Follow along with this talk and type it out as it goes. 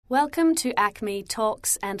Welcome to ACME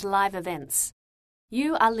Talks and Live Events.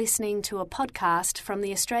 You are listening to a podcast from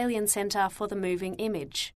the Australian Centre for the Moving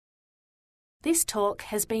Image. This talk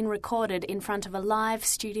has been recorded in front of a live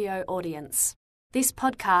studio audience. This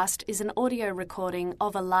podcast is an audio recording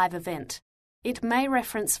of a live event. It may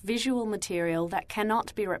reference visual material that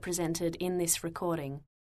cannot be represented in this recording.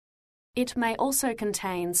 It may also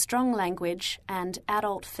contain strong language and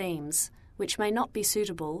adult themes, which may not be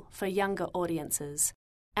suitable for younger audiences,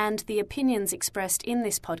 and the opinions expressed in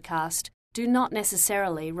this podcast do not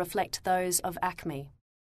necessarily reflect those of ACME.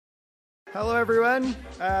 Hello everyone.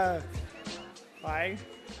 Hi.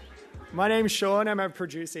 My name's Sean. I'm a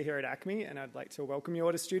producer here at ACME, and I'd like to welcome you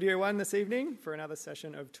all to Studio One this evening for another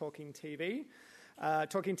session of Talking TV.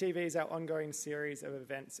 Talking TV is our ongoing series of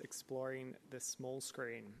events exploring the small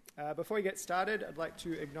screen. Before we get started, I'd like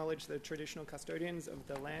to acknowledge the traditional custodians of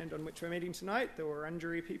the land on which we're meeting tonight, the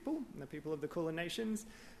Wurundjeri people and the people of the Kulin Nations,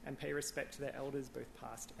 and pay respect to their elders, both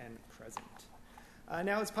past and present.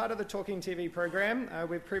 Now, as part of the Talking TV program,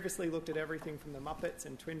 we've previously looked at everything from the Muppets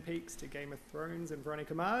and Twin Peaks to Game of Thrones and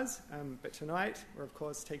Veronica Mars, but tonight we're, of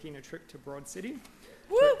course, taking a trip to Broad City.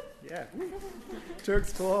 To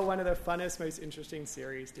explore one of the funnest, most interesting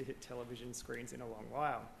series to hit television screens in a long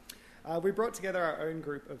while. We brought together our own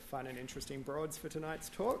group of fun and interesting broads for tonight's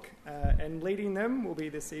talk, and leading them will be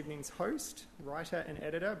this evening's host, writer and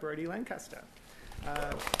editor, Brodie Lancaster.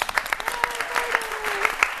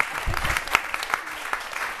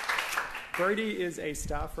 Brodie is a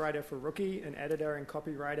staff writer for Rookie, an editor and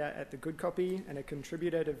copywriter at The Good Copy, and a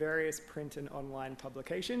contributor to various print and online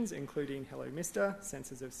publications, including Hello Mister,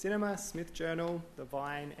 Senses of Cinema, Smith Journal, The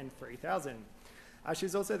Vine, and 3000.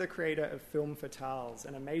 She's also the creator of Film Fatales,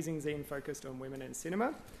 an amazing zine focused on women in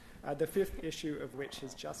cinema, the 5th issue of which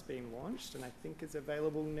has just been launched and I think is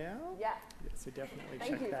available now. Yeah, so definitely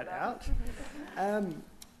check that out.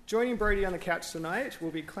 Joining Brodie on the couch tonight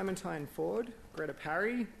will be Clementine Ford, Greta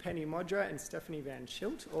Parry, Penny Modra, and Stephanie Van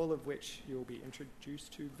Schilt, all of which you'll be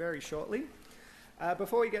introduced to very shortly.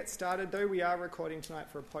 Before we get started, though, we are recording tonight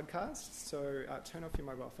for a podcast, so turn off your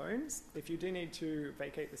mobile phones. If you do need to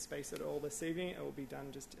vacate the space at all this evening, it will be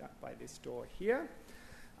done just out by this door here.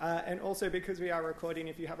 And also, because we are recording,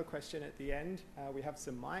 if you have a question at the end, we have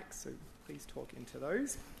some mics, so please talk into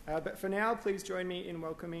those. But for now, please join me in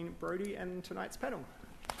welcoming Brodie and tonight's panel.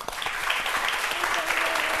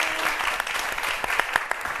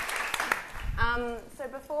 So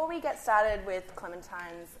before we get started with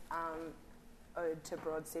Clementine's ode to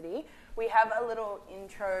Broad City, we have a little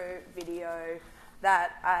intro video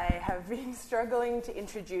that I have been struggling to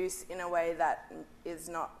introduce in a way that is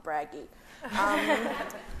not braggy.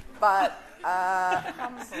 But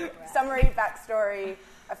summary, backstory,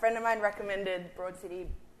 a friend of mine recommended Broad City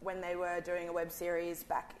when they were doing a web series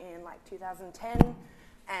back in 2010,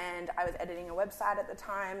 and I was editing a website at the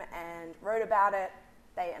time and wrote about it.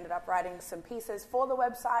 They ended up writing some pieces for the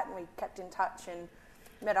website, and we kept in touch and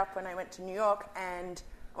met up when I went to New York. And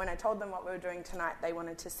when I told them what we were doing tonight, they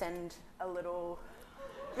wanted to send a little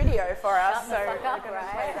video for us. So we're going to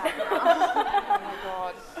play that now. Oh my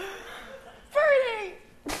God. Brodie!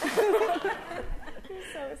 You're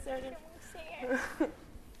so assertive.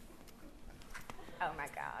 Oh my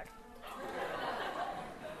God.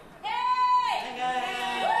 Hey!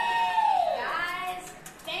 Hey guys,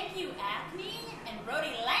 thank you, ACME and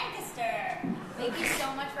Brodie Lancaster. Thank you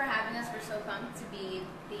so much for having us. We're so pumped to be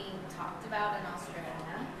being talked about in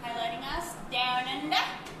Australia. Highlighting us down under,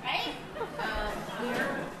 right?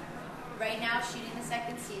 We're right now shooting the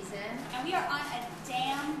 2nd season. And we are on a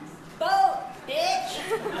damn boat, bitch.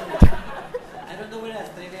 I don't know where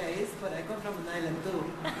Australia is, but I come from an island too.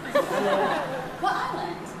 What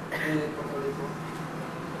island? Puerto Rico.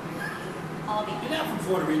 All the You're not from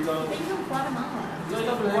Puerto Rico. You're from Guatemala. You're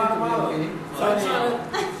not from Guatemala. Okay.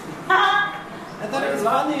 I thought it was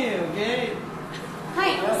funny, okay?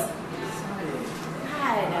 Hi. Sorry.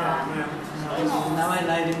 God. Now I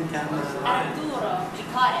lied in camera. Arturo. We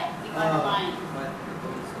caught it. We caught the line.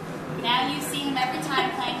 Now you see him every time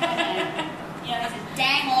playing him. You know, he's a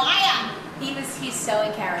dang liar. He's so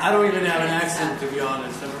in character. I don't even have an accent, to be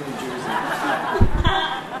honest. I'm from Jersey.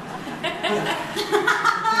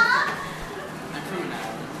 I'm from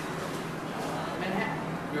Manhattan.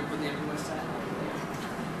 You're from the Upper West Side?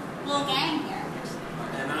 Little gang here.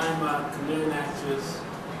 And I'm a chameleon actress,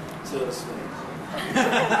 Tilda Swinton.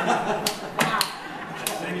 Wow.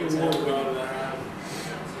 Thank you, Will.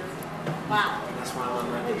 Wow. That's why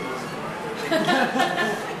I'm recognized.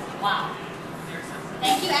 Wow.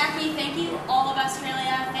 Thank you, ACME. Thank you, all of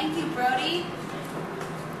Australia. Thank you, Brodie.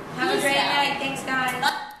 Have a great night. Thanks, guys.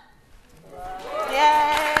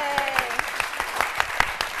 Yay!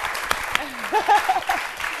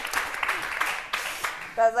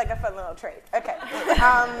 That was like a fun little treat. Okay.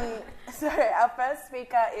 So our first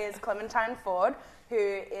speaker is Clementine Ford, who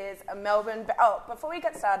is a Melbourne... before we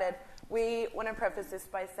get started, we want to preface this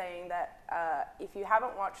by saying that if you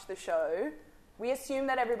haven't watched the show, we assume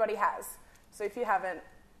that everybody has. So if you haven't,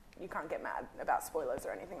 you can't get mad about spoilers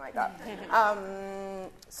or anything like that.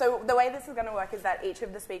 So the way this is going to work is that each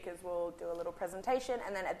of the speakers will do a little presentation,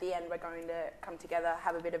 and then at the end we're going to come together,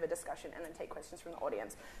 have a bit of a discussion, and then take questions from the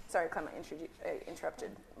audience. Sorry, Clem, I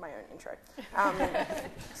interrupted my own intro.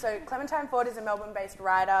 So Clementine Ford is a Melbourne-based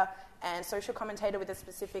writer and social commentator with a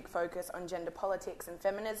specific focus on gender politics and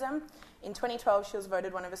feminism. In 2012, she was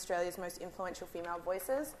voted one of Australia's most influential female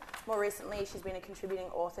voices. More recently, she's been a contributing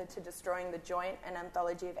author to Destroying the Joint, an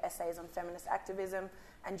anthology of essays on feminist activism,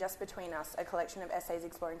 and Just Between Us, a collection of essays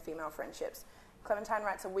exploring female friendships. Clementine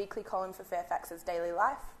writes a weekly column for Fairfax's Daily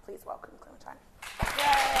Life. Please welcome Clementine.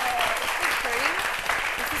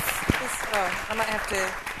 I might have to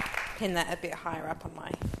pin that a bit higher up on my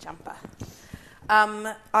jumper.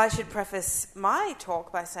 I should preface my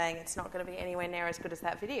talk by saying it's not going to be anywhere near as good as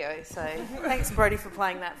that video, so thanks, Brodie, for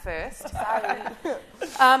playing that first. Sorry.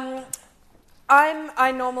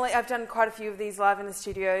 I've done quite a few of these live in the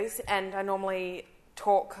studios, and I normally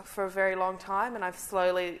talk for a very long time, and I've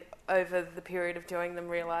slowly, over the period of doing them,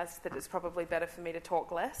 realised that it's probably better for me to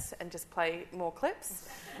talk less and just play more clips.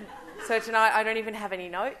 So tonight I don't even have any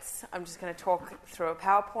notes. I'm just going to talk through a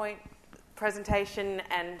PowerPoint presentation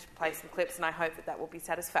and play some clips, and I hope that will be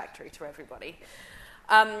satisfactory to everybody.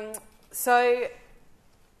 So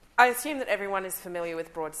I assume that everyone is familiar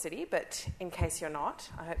with Broad City, but in case you're not,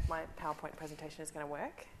 I hope my PowerPoint presentation is going to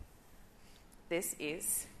work. This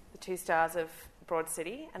is the 2 stars of Broad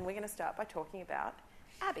City, and we're going to start by talking about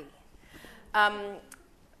Abby.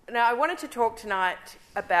 Now, I wanted to talk tonight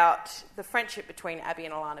about the friendship between Abby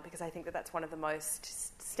and Alana, because I think that that's one of the most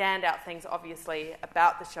standout things, obviously,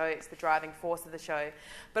 about the show. It's the driving force of the show,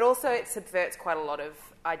 but also it subverts quite a lot of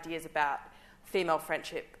ideas about female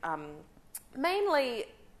friendship, mainly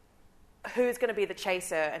who's going to be the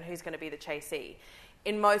chaser and who's going to be the chasee.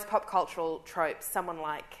 In most pop cultural tropes, someone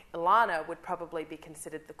like Alana would probably be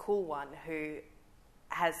considered the cool one who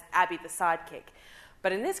has Abby the sidekick.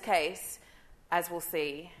 But in this case, as we'll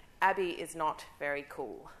see, Abby is not very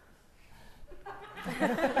cool.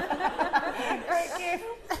 Great GIF.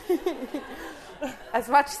 As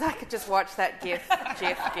much as I could just watch that GIF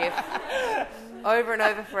over and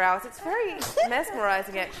over for hours, it's very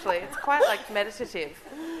mesmerising, actually. It's quite, meditative.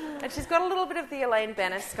 And she's got a little bit of the Elaine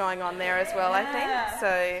Bennis going on there as well, I think.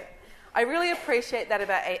 So I really appreciate that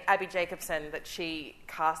about Abby Jacobson, that she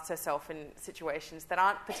casts herself in situations that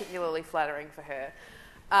aren't particularly flattering for her.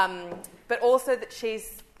 But also that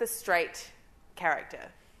she's the straight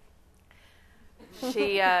character.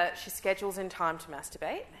 She schedules in time to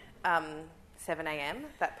masturbate, 7 a.m,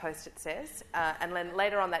 that Post-it says. And then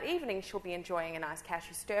later on that evening, she'll be enjoying a nice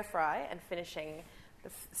cashew stir-fry and finishing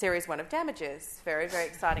Series 1 of Damages. Very, very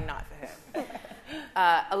exciting night for her.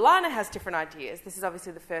 Alana has different ideas. This is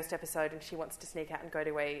obviously the first episode, and she wants to sneak out and go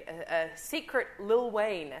to a secret Lil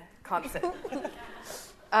Wayne concert.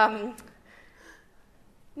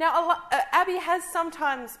 Now, Abby has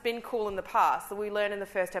sometimes been cool in the past. We learn in the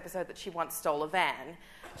first episode that she once stole a van,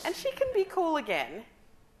 and she can be cool again.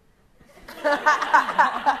 She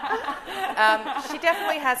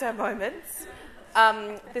definitely has her moments.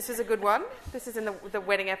 This is a good one. This is in the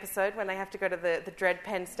wedding episode when they have to go to the Dread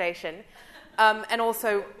Pen station. And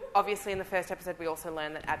also, obviously, in the first episode, we also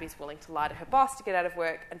learn that Abby's willing to lie to her boss to get out of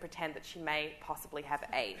work and pretend that she may possibly have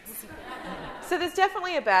AIDS. So there's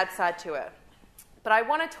definitely a bad side to her. But I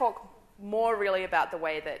want to talk more really about the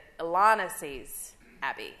way that Alana sees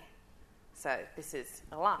Abby. So this is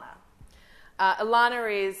Alana. Alana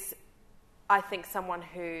is, I think, someone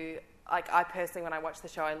who, I personally, when I watch the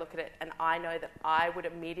show, I look at it and I know that I would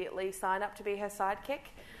immediately sign up to be her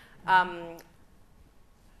sidekick.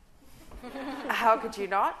 How could you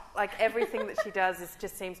not? Everything that she does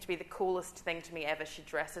just seems to be the coolest thing to me ever. She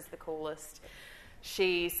dresses the coolest.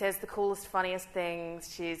 She says the coolest, funniest things.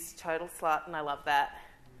 She's a total slut, and I love that.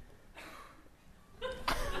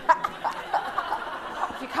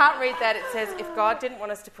 If you can't read that, it says, if God didn't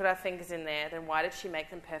want us to put our fingers in there, then why did she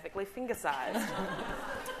make them perfectly finger-sized?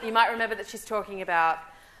 You might remember that she's talking about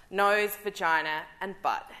nose, vagina, and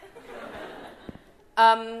butt.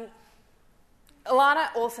 Alana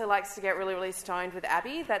also likes to get really, really stoned with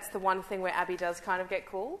Abby. That's the one thing where Abby does kind of get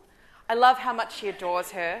cool. I love how much she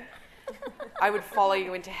adores her. I would follow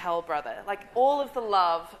you into hell, brother. All of the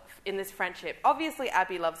love in this friendship, obviously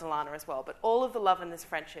Abby loves Alana as well, but all of the love in this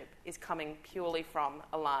friendship is coming purely from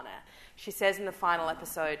Alana. She says in the final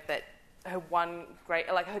episode that her one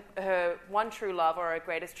true love, or her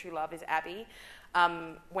greatest true love, is Abby.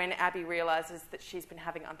 When Abby realizes that she's been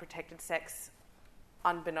having unprotected sex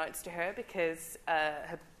unbeknownst to her because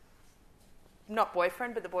her not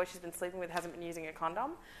boyfriend, but the boy she's been sleeping with hasn't been using a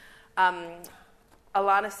condom.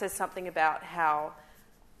 Alana says something about how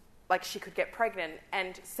she could get pregnant,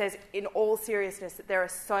 and says in all seriousness that there are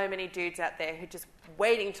so many dudes out there who are just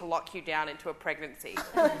waiting to lock you down into a pregnancy.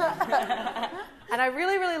 And I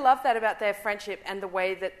really, really love that about their friendship and the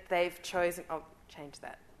way that they've chosen... I'll change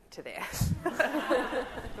that to there.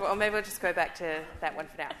 Well, maybe I'll just go back to that one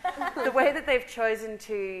for now. The way that they've chosen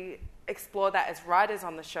to explore that as writers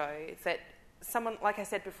on the show, that someone, like I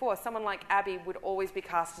said before, someone like Abby would always be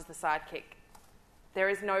cast as the sidekick. There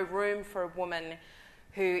is no room for a woman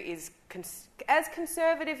who is as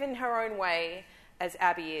conservative in her own way as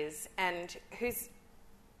Abby is, and who's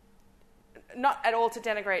not at all to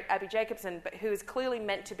denigrate Abby Jacobson, but who is clearly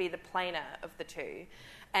meant to be the plainer of the two,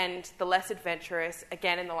 and the less adventurous.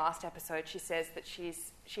 Again, in the last episode, she says that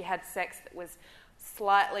she had sex that was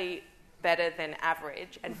slightly better than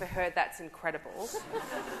average, and for her that's incredible.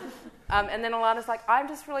 And then Alana's like, I'm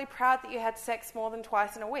just really proud that you had sex more than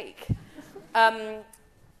twice in a week.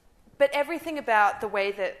 But everything about the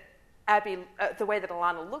way that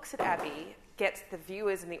Alana looks at Abby gets the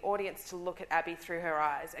viewers and the audience to look at Abby through her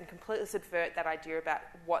eyes and completely subvert that idea about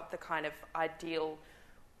what the kind of ideal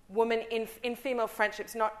woman in female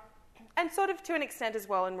friendships, and sort of to an extent as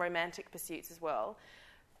well in romantic pursuits as well,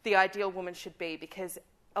 the ideal woman should be, because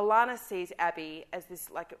Alana sees Abby as this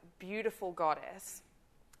beautiful goddess.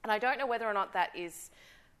 And I don't know whether or not that is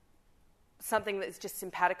something that's just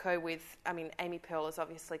simpatico with, Amy Pearl has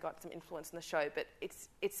obviously got some influence in the show, but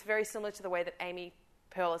it's very similar to the way that Amy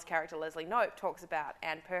Pearl's character, Leslie Knope, talks about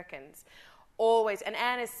Anne Perkins. Always, and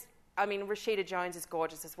Anne is, Rashida Jones is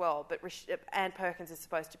gorgeous as well, but Anne Perkins is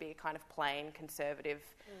supposed to be a kind of plain, conservative,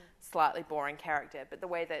 slightly boring character. But the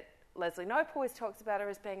way that Leslie Knope always talks about her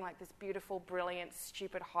as being like this beautiful, brilliant,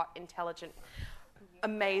 stupid, hot, intelligent,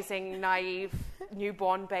 amazing, naive,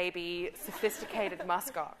 newborn baby, sophisticated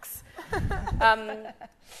muskox. And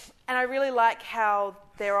I really like how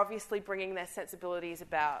they're obviously bringing their sensibilities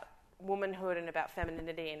about womanhood and about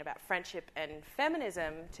femininity and about friendship and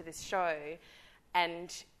feminism to this show,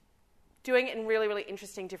 and doing it in really, really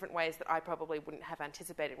interesting different ways that I probably wouldn't have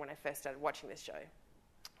anticipated when I first started watching this show.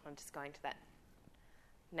 I'm just going to that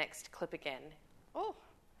next clip again. Oh.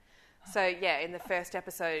 So, in the first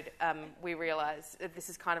episode, we realise that this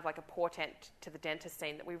is kind of like a portent to the dentist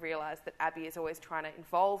scene, that we realise that Abby is always trying to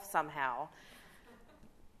involve somehow...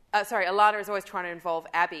 Alana is always trying to involve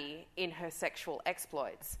Abby in her sexual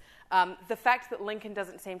exploits. The fact that Lincoln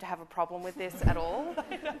doesn't seem to have a problem with this at all,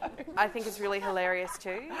 I think is really hilarious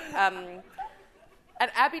too. And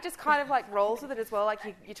Abby just kind of rolls with it as well.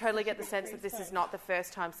 You totally get the sense that this is not the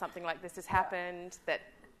first time something like this has happened, that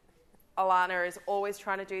Alana is always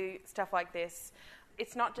trying to do stuff like this.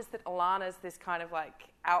 It's not just that Alana's this kind of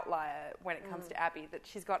outlier when it comes to Abby, that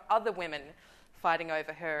she's got other women fighting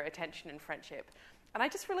over her attention and friendship. And I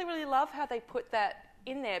just really, really love how they put that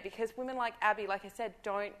in there, because women like Abby, like I said,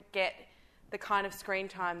 don't get the kind of screen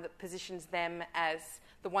time that positions them as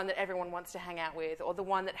the one that everyone wants to hang out with, or the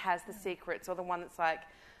one that has the secrets, or the one that's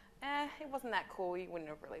it wasn't that cool, you wouldn't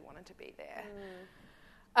have really wanted to be there.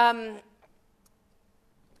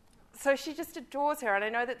 So she just adores her, and I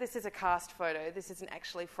know that this is a cast photo. This isn't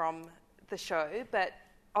actually from the show, but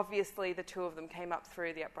obviously the two of them came up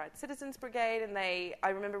through the Upright Citizens Brigade, and I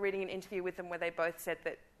remember reading an interview with them where they both said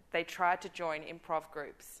that they tried to join improv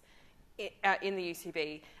groups in the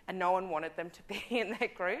UCB, and no one wanted them to be in their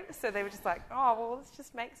group, so they were just like, oh, well, let's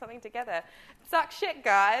just make something together. Suck shit,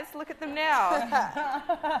 guys. Look at them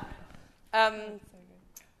now.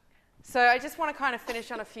 So I just want to kind of finish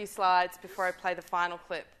on a few slides before I play the final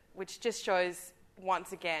clip, which just shows,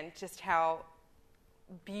 once again, just how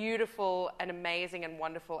beautiful and amazing and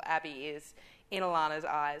wonderful Abby is in Alana's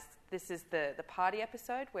eyes. This is the party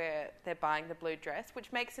episode where they're buying the blue dress,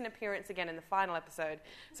 which makes an appearance again in the final episode.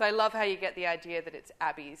 So I love how you get the idea that it's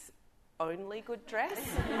Abby's only good dress.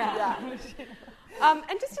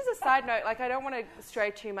 And just as a side note, I don't want to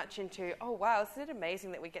stray too much into, oh wow, isn't it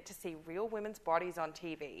amazing that we get to see real women's bodies on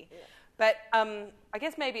TV? Yeah. But I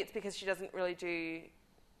guess maybe it's because she doesn't really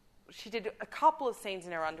she did a couple of scenes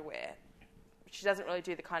in her underwear. She doesn't really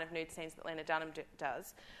do the kind of nude scenes that Lena Dunham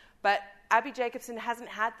does. But Abby Jacobson hasn't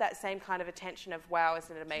had that same kind of attention of, wow,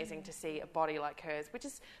 isn't it amazing to see a body like hers, which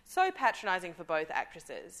is so patronising for both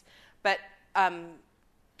actresses. But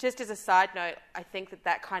just as a side note, I think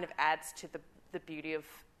that kind of adds to the beauty of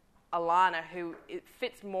Alana, who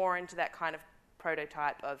fits more into that kind of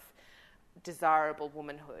prototype of desirable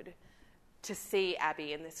womanhood. to see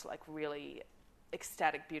Abby in this like really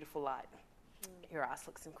ecstatic, beautiful light. Your ass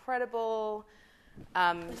looks incredible.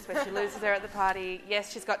 So she loses her at the party.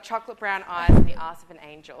 Yes, she's got chocolate brown eyes and the ass of an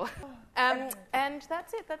angel. And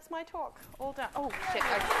that's it. That's my talk. All done. Oh, shit.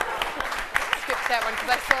 I skipped that one because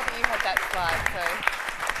I saw that you had that slide.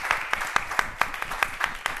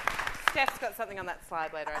 So Steph's got something on that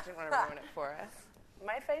slide later. I didn't want to ruin it for us.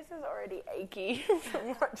 My face is already achy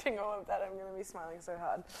from watching all of that. I'm going to be smiling so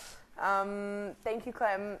hard. Thank you,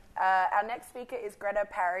 Clem. Our next speaker is Greta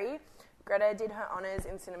Parry. Greta did her honours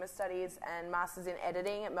in cinema studies and masters in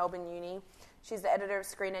editing at Melbourne Uni. She's the editor of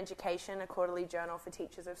Screen Education, a quarterly journal for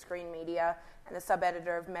teachers of screen media, and the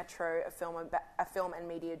sub-editor of Metro, a film and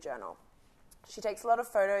media journal. She takes a lot of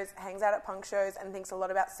photos, hangs out at punk shows, and thinks a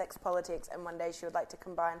lot about sex politics, and one day she would like to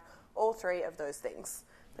combine all three of those things.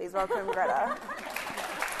 Please welcome Greta.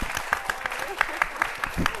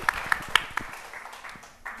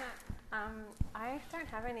 I don't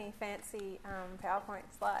have any fancy PowerPoint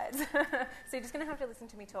slides, so you're just going to have to listen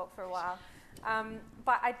to me talk for a while.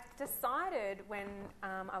 But I decided when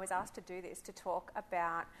I was asked to do this to talk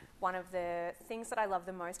about one of the things that I love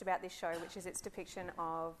the most about this show, which is its depiction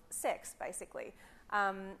of sex, basically.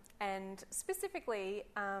 And specifically,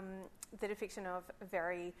 the depiction of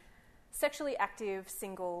very sexually active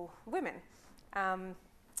single women.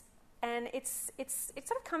 And it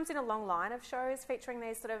sort of comes in a long line of shows featuring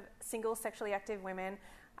these sort of single sexually active women.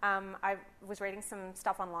 I was reading some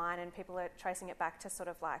stuff online and people are tracing it back to sort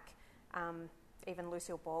of like even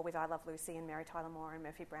Lucille Ball with I Love Lucy and Mary Tyler Moore and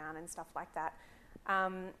Murphy Brown and stuff like that.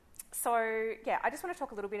 So yeah, I just want to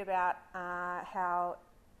talk a little bit about how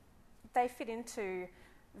they fit into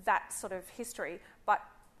that sort of history. But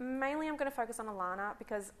mainly I'm going to focus on Alana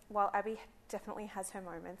because while Abby definitely has her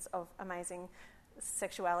moments of amazing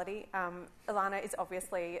sexuality, Alana is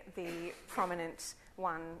obviously the prominent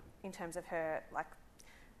one in terms of her like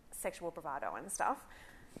sexual bravado and stuff.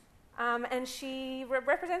 And she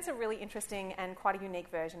represents a really interesting and quite a unique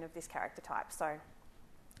version of this character type. So I'm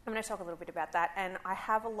going to talk a little bit about that. And I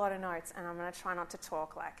have a lot of notes and I'm going to try not to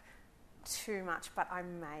talk like too much, but I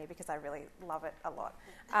may because I really love it a lot.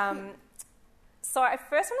 So I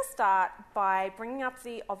first want to start by bringing up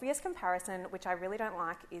the obvious comparison, which I really don't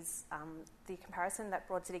like, is the comparison that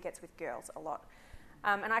Broad City gets with Girls a lot.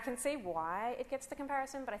 And I can see why it gets the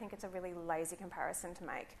comparison, but I think it's a really lazy comparison to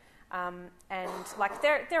make. And like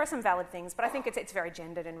there are some valid things, but I think it's very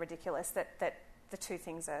gendered and ridiculous that the two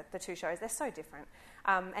shows, they're so different.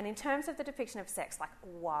 And in terms of the depiction of sex, like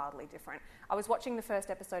wildly different. I was watching the first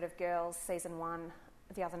episode of Girls season 1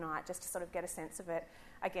 the other night just to sort of get a sense of it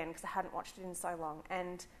again because I hadn't watched it in so long.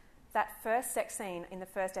 And that first sex scene in the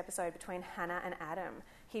first episode between Hannah and Adam,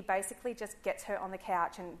 he basically just gets her on the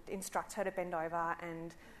couch and instructs her to bend over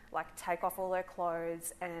and like take off all her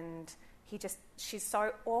clothes, and she's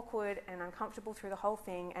so awkward and uncomfortable through the whole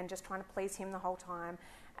thing and just trying to please him the whole time.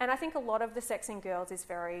 And I think a lot of the sex in Girls is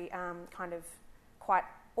very kind of quite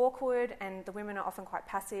awkward, and the women are often quite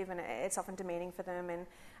passive and it's often demeaning for them.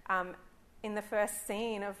 And in the first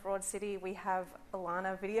scene of Broad City, we have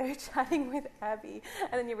Alana video chatting with Abby,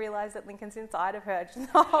 and then you realise that Lincoln's inside of her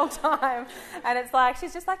just the whole time. And it's like,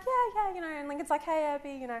 she's just like, yeah, you know, and Lincoln's like, hey,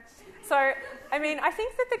 Abby, you know. So, I mean, I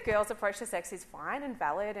think that the girls' approach to sex is fine and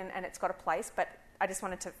valid, and it's got a place, but I just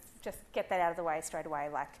wanted to just get that out of the way straight away,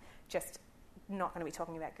 like, just not going to be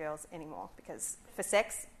talking about girls anymore, because for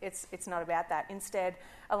sex, it's not about that. Instead,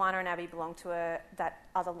 Alana and Abby belong to that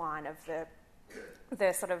other line of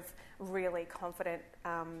the sort of really confident,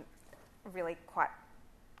 really quite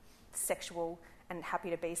sexual and happy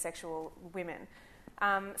to be sexual women.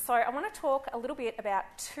 So I want to talk a little bit about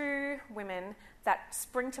two women that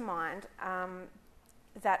spring to mind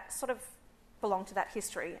that sort of belong to that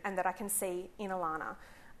history and that I can see in Alana.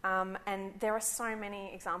 And there are so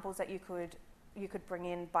many examples that you could bring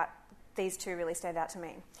in, but these two really stand out to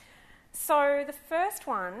me. So the first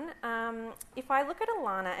one, if I look at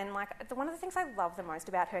Alana, and like one of the things I love the most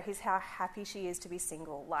about her is how happy she is to be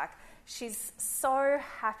single. Like, she's so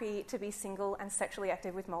happy to be single and sexually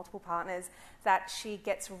active with multiple partners that she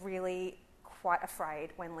gets really quite afraid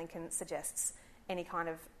when Lincoln suggests any kind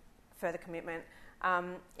of further commitment.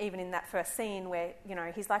 Even in that first scene where, you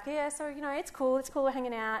know, he's like, yeah, so, you know, it's cool, we're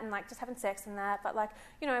hanging out and like just having sex and that, but like,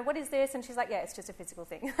 you know, what is this? And she's like, yeah, it's just a physical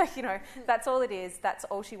thing. Like, you know, that's all it is, that's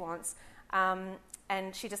all she wants.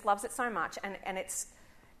 And she just loves it so much, and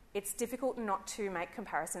it's difficult not to make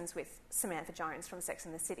comparisons with Samantha Jones from Sex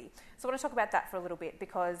and the City. So I want to talk about that for a little bit,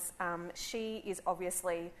 because she is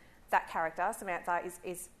obviously, that character, Samantha,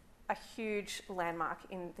 is a huge landmark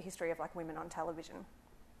in the history of like women on television.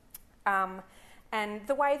 And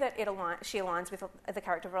the way that she aligns with the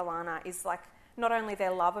character of Ilana is like not only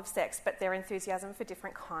their love of sex, but their enthusiasm for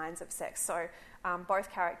different kinds of sex. So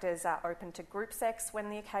both characters are open to group sex when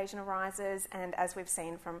the occasion arises, and as we've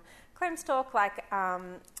seen from Clem's talk, like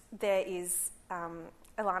there is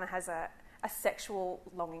Ilana has a sexual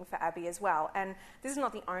longing for Abby as well, and this is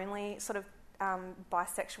not the only sort of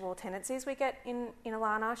bisexual tendencies we get in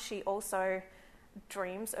Ilana. She also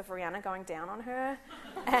dreams of Rihanna going down on her,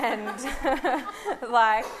 and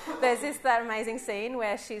like there's that amazing scene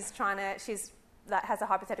where she's that has a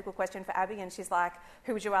hypothetical question for Abby, and she's like,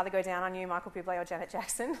 who would you rather go down on, you, Michael Bublé or Janet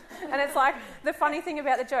Jackson? And it's like, the funny thing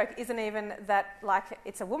about the joke isn't even that like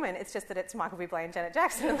it's a woman, it's just that it's Michael Bublé and Janet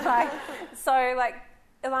Jackson. Like, so like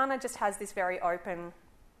Ilana just has this very open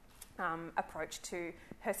approach to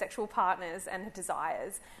her sexual partners and her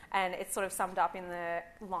desires, and it's sort of summed up in the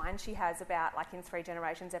line she has about like in 3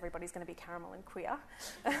 generations everybody's going to be caramel and queer.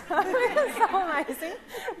 It's so amazing,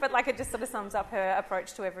 but like it just sort of sums up her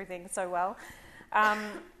approach to everything so well.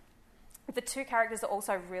 The 2 characters are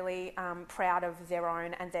also really proud of their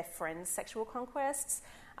own and their friends' sexual conquests.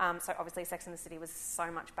 So obviously Sex and the City was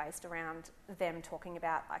so much based around them talking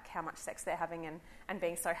about like how much sex they're having and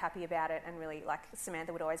being so happy about it, and really like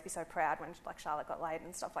Samantha would always be so proud when like Charlotte got laid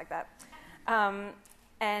and stuff like that.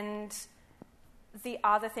 And the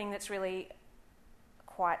other thing that's really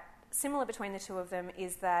quite similar between the 2 of them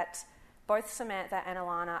is that both Samantha and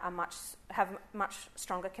Ilana have much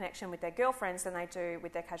stronger connection with their girlfriends than they do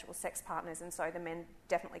with their casual sex partners, and so the men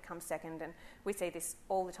definitely come second, and we see this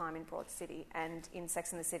all the time in Broad City and in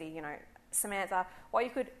Sex and the City. You know, Samantha, while you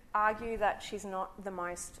could argue that she's not the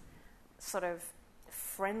most sort of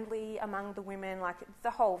friendly among the women, like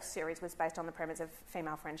the whole series was based on the premise of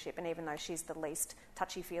female friendship, and even though she's the least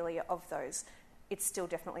touchy-feely of those, it's still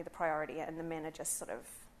definitely the priority, and the men are just sort of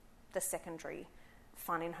the secondary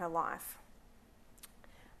fun in her life.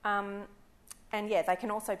 And yeah, they can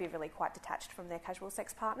also be really quite detached from their casual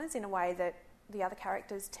sex partners in a way that the other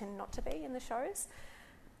characters tend not to be in the shows.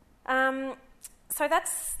 So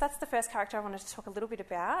that's the first character I wanted to talk a little bit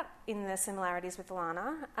about in the similarities with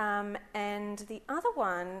Ilana. And the other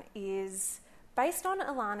one is based on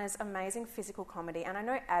Ilana's amazing physical comedy, and I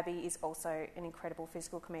know Abby is also an incredible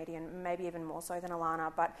physical comedian, maybe even more so than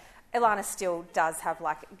Ilana, but Ilana still does have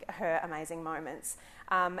like her amazing moments.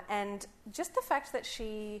 And just the fact that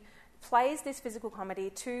she plays this physical comedy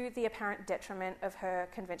to the apparent detriment of her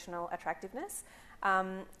conventional attractiveness,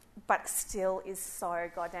 but still is so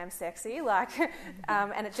goddamn sexy, like,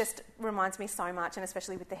 and it just reminds me so much, and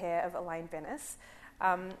especially with the hair of Elaine Bennis,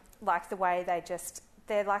 like the way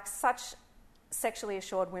they're like such sexually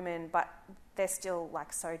assured women, but they're still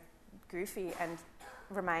like so goofy and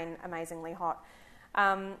remain amazingly hot.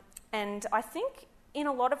 And I think in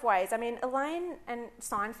a lot of ways, I mean, Elaine and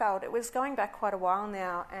Seinfeld, it was going back quite a while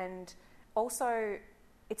now, and also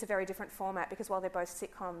it's a very different format because while they're both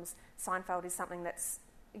sitcoms, Seinfeld is something that's,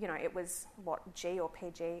 you know, it was G or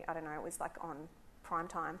PG, I don't know, it was like on prime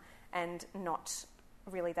time and not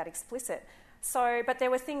really that explicit. So, but there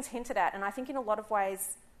were things hinted at, and I think in a lot of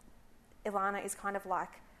ways Ilana is kind of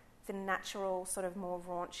like the natural sort of more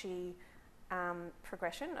raunchy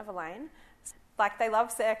progression of Elaine. Like they love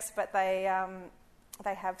sex, but they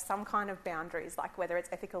have some kind of boundaries, like whether it's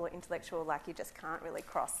ethical or intellectual, like you just can't really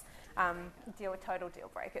cross, deal with total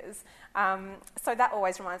deal breakers. So that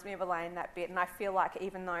always reminds me of Elaine, that bit, and I feel like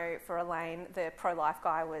even though for Elaine the pro-life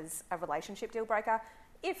guy was a relationship deal breaker,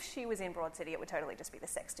 if she was in Broad City it would totally just be the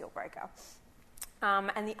sex deal breaker.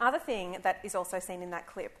 And the other thing that is also seen in that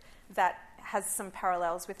clip that has some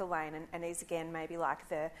parallels with Elaine and is again maybe like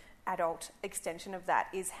the adult extension of that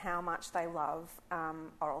is how much they love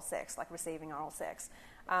oral sex, like receiving oral sex.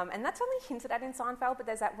 And that's only hinted at in Seinfeld, but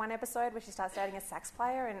there's that one episode where she starts dating a sax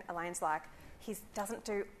player and Elaine's like, he doesn't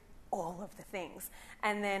do all of the things.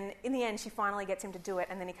 And then in the end she finally gets him to do it,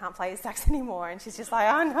 and then he can't play his sax anymore, and she's just like,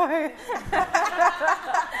 oh no.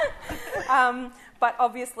 But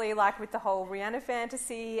obviously, like with the whole Rihanna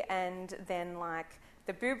fantasy and then like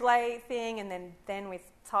the Bublé thing, and then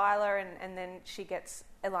with Tyler, and then she gets,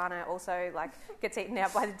 Ilana also like gets eaten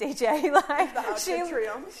out by the DJ, like the she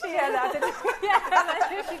dreams of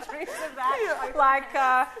that. Like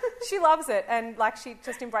she loves it, and like she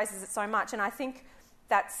just embraces it so much, and I think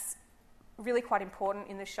that's really quite important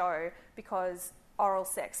in the show because oral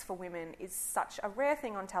sex for women is such a rare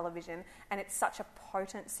thing on television, and it's such a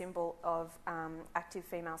potent symbol of active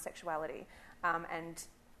female sexuality, and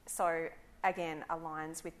so again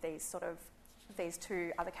aligns with these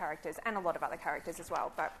 2 other characters and a lot of other characters as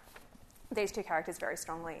well, but these 2 characters very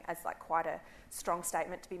strongly as like quite a strong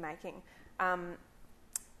statement to be making.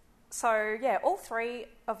 So, yeah, all three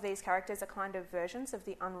of these characters are kind of versions of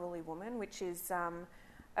the unruly woman, which is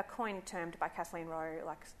a coin termed by Kathleen Rowe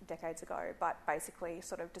like decades ago, but basically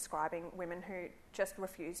sort of describing women who just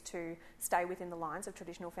refuse to stay within the lines of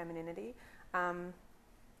traditional femininity.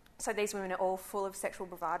 So these women are all full of sexual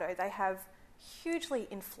bravado. They have hugely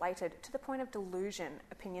inflated, to the point of delusion,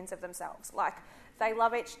 opinions of themselves. Like, they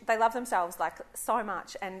love themselves like so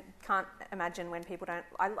much, and can't imagine when people don't.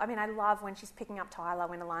 I mean, I love when she's picking up Tyler,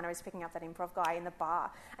 when Alana is picking up that improv guy in the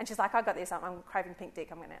bar, and she's like, "I got this. I'm craving pink dick.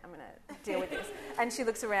 I'm gonna deal with this." And she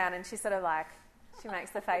looks around and she's sort of like, she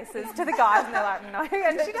makes the faces to the guys, and they're like, "No,"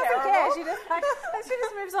 and she doesn't care. She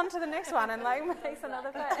just moves on to the next one and like makes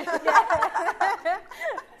another face. Yeah.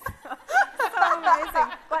 So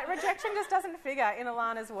amazing. Like, rejection just doesn't figure in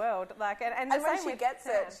Alana's world. Like, and when she gets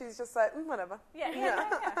it, she's just like, whatever. Yeah,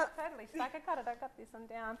 totally. She's like, I got this, I'm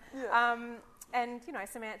down. Yeah. And, you know,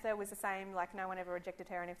 Samantha was the same. Like, no one ever rejected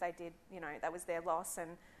her, and if they did, you know, that was their loss.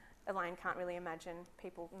 And Elaine can't really imagine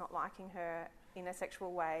people not liking her in a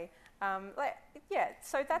sexual way.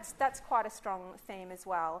 So that's quite a strong theme as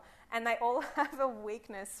well. And they all have a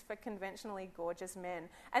weakness for conventionally gorgeous men,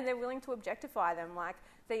 and they're willing to objectify them. Like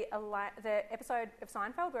the episode of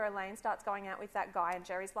Seinfeld where Elaine starts going out with that guy, and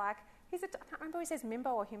Jerry's like, I can't remember if he says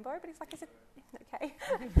Mimbo or Himbo, but he's like, is it okay?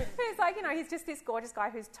 He's like, you know, he's just this gorgeous guy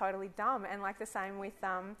who's totally dumb. And like the same with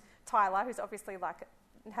Tyler, who's obviously like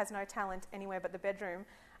has no talent anywhere but the bedroom.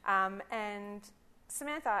 And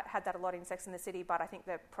Samantha had that a lot in Sex and the City, but I think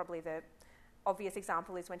that probably the obvious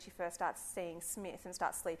example is when she first starts seeing Smith and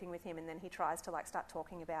starts sleeping with him, and then he tries to like start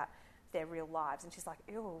talking about their real lives, and she's like,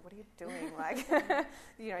 ew, what are you doing? Like,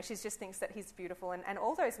 you know, she just thinks that he's beautiful, and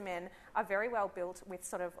all those men are very well built with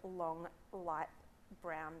sort of long, light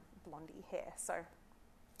brown, blondie hair. So,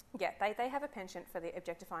 yeah, they have a penchant for the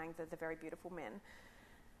objectifying the very beautiful men.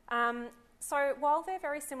 So while they're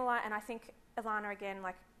very similar, and I think Ilana, again,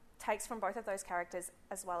 like, takes from both of those characters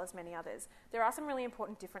as well as many others, there are some really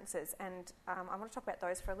important differences, and I want to talk about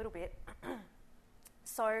those for a little bit.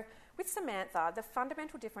 So with Samantha, the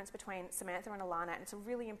fundamental difference between Samantha and Ilana, and it's a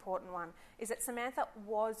really important one, is that Samantha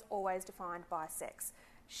was always defined by sex.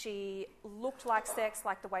 She looked like sex,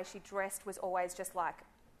 like the way she dressed was always just like,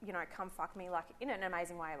 you know, come fuck me, like in an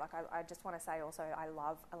amazing way. Like I just want to say also I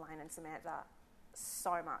love Elaine and Samantha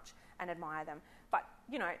so much and admire them. But,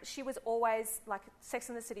 you know, she was always, like, Sex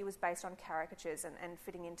and the City was based on caricatures and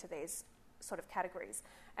fitting into these sort of categories.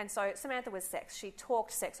 And so Samantha was sex. She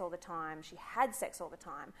talked sex all the time. She had sex all the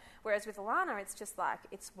time. Whereas with Ilana, it's just like,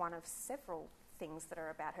 it's one of several things that are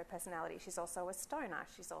about her personality. She's also a stoner.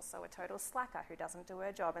 She's also a total slacker who doesn't do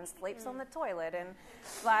her job and sleeps on the toilet. And,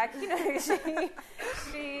 like, you know,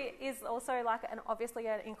 she is also, like, obviously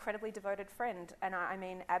an incredibly devoted friend. And I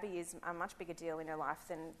mean, Abby is a much bigger deal in her life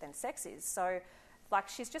than sex is. So, like,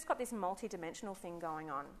 she's just got this multi-dimensional thing going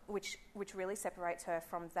on, which really separates her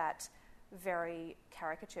from that very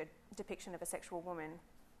caricatured depiction of a sexual woman.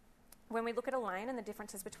 When we look at Elaine and the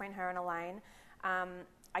differences between her and Elaine,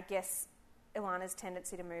 I guess Ilana's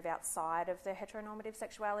tendency to move outside of the heteronormative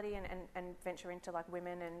sexuality and venture into like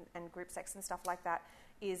women and group sex and stuff like that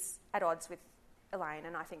is at odds with Elaine,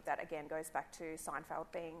 and I think that again goes back to Seinfeld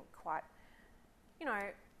being quite, you know,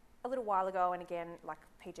 a little while ago, and again like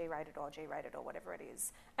PG rated or G rated or whatever it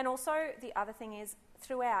is. And also the other thing is,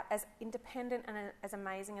 throughout, as independent and as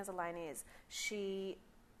amazing as Elaine is, she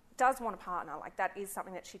does want a partner. Like, that is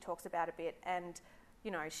something that she talks about a bit, and,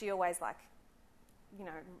 you know, she always, like, you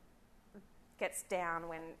know, gets down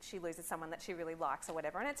when she loses someone that she really likes or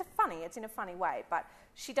whatever. And it's in a funny way, but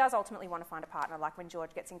she does ultimately want to find a partner, like when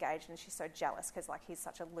George gets engaged and she's so jealous because, like, he's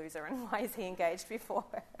such a loser and why is he engaged before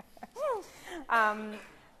her?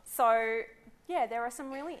 So, yeah, there are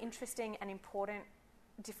some really interesting and important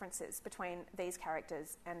differences between these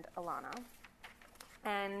characters and Ilana.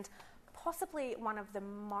 And possibly one of the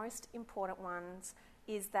most important ones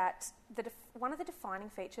is that one of the defining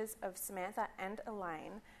features of Samantha and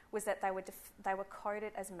Elaine was that they were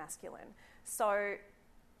coded as masculine. So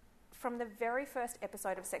from the very first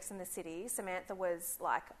episode of Sex and the City, Samantha was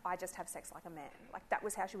like, I just have sex like a man. Like, that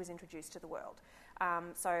was how she was introduced to the world.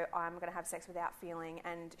 So I'm going to have sex without feeling,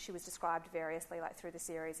 and she was described variously, like, through the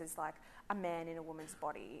series as like a man in a woman's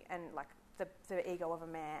body and like the ego of a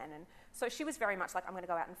man. And so she was very much like, I'm going to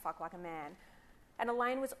go out and fuck like a man. And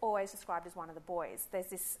Elaine was always described as one of the boys. There's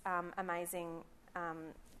this amazing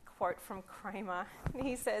quote from Kramer.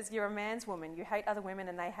 He says, "You're a man's woman. You hate other women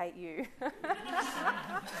and they hate you."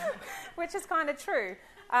 Which is kind of true.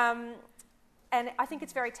 And I think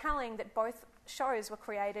it's very telling that both shows were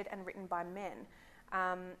created and written by men.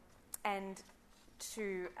 And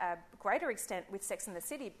to a greater extent with Sex and the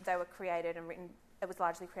City, they were created and written it was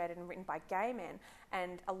largely created and written by gay men,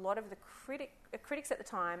 and a lot of the critics at the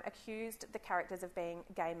time accused the characters of being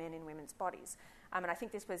gay men in women's bodies. And I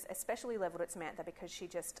think this was especially levelled at Samantha because she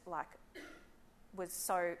just was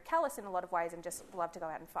so callous in a lot of ways and just loved to go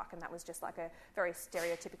out and fuck, and that was just like a very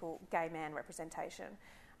stereotypical gay man representation.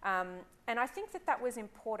 And I think that was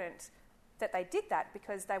important that they did that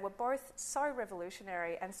because they were both so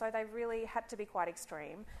revolutionary, and so they really had to be quite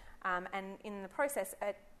extreme. And in the process,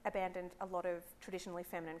 it abandoned a lot of traditionally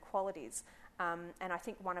feminine qualities. And I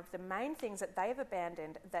think one of the main things that they've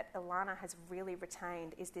abandoned that Ilana has really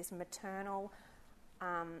retained is this maternal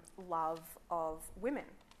love of women.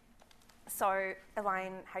 So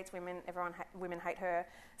Elaine hates women, women hate her.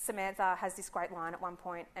 Samantha has this great line at one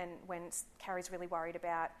point, and when Carrie's really worried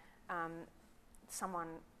about someone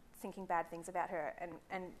thinking bad things about her,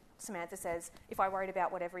 and Samantha says, if I worried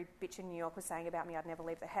about what every bitch in New York was saying about me, I'd never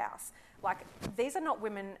leave the house. Like, these are not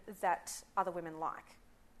women that other women like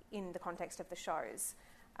in the context of the shows.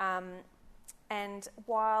 And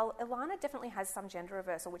while Ilana definitely has some gender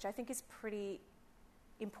reversal, which I think is pretty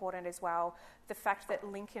important as well, the fact that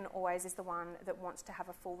Lincoln always is the one that wants to have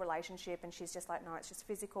a full relationship, and she's just like, no, it's just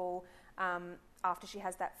physical. After she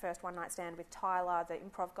has that first one-night stand with Tyler, the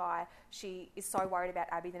improv guy, she is so worried about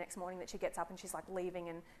Abby the next morning that she gets up and she's like leaving,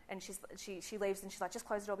 and she leaves and she's like, just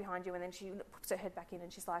close the door behind you, and then she puts her head back in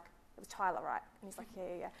and she's like, it was Tyler, right? And he's like,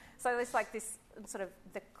 yeah. So it's like this sort of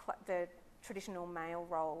the traditional male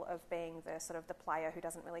role of being the sort of the player who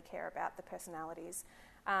doesn't really care about the personalities.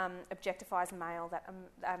 Objectifies men.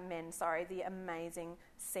 The amazing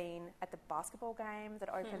scene at the basketball game that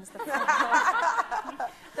opens the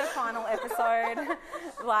final episode.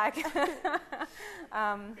 Like, you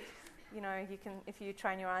can, if you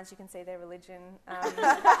train your eyes, you can see their religion.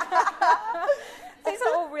 These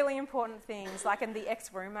are all really important things. Like, and the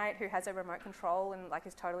ex-roommate who has a remote control and like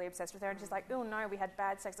is totally obsessed with her, and she's like, oh no, we had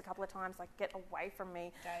bad sex a couple of times. Like, get away from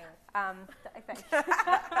me. Dale.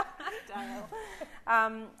 Dale.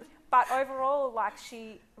 But overall, like,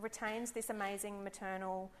 she retains this amazing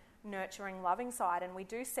maternal, nurturing, loving side, and we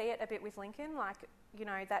do see it a bit with Lincoln. Like,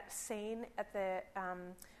 that scene at the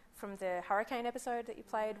from the hurricane episode that you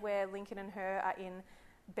played, where Lincoln and her are in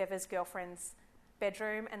Beva's girlfriend's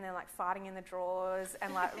bedroom, and they're like farting in the drawers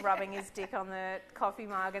and like rubbing his dick on the coffee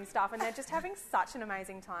mug and stuff, and they're just having such an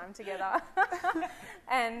amazing time together.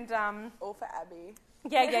 And all for Abby.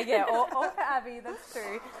 Yeah. All for Abby, that's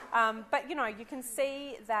true. But you can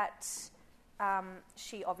see that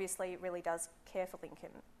she obviously really does care for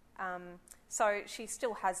Lincoln. So she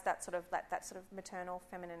still has that sort of maternal,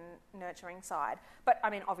 feminine, nurturing side. But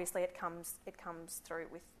I mean, obviously, it comes through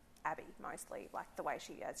with Abby mostly, like the way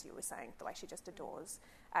she, as you were saying, the way she just adores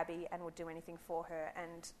Abby and would do anything for her.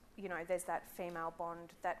 And there's that female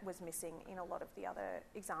bond that was missing in a lot of the other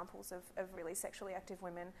examples of really sexually active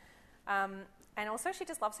women. And also, she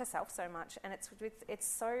just loves herself so much, and it's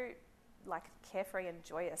so like carefree and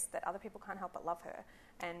joyous that other people can't help but love her.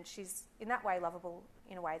 And she's in that way lovable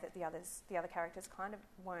in a way that the other characters kind of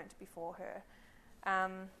weren't before her.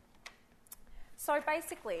 So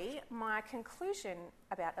basically, my conclusion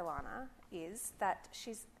about Ilana is that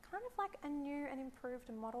she's kind of like a new and improved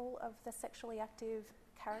model of the sexually active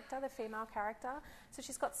character, the female character. So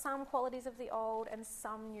she's got some qualities of the old and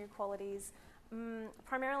some new qualities.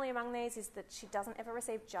 Primarily among these is that she doesn't ever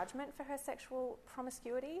receive judgment for her sexual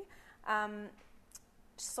promiscuity.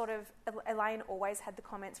 Elaine always had the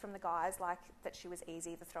comments from the guys, like that she was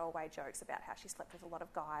easy, the throwaway jokes about how she slept with a lot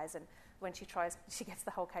of guys, and when she gets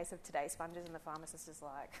the whole case of Today sponges, and the pharmacist is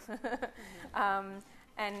like...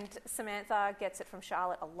 And Samantha gets it from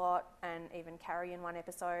Charlotte a lot, and even Carrie in one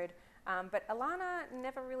episode. But Ilana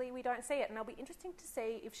never really, we don't see it, and it'll be interesting to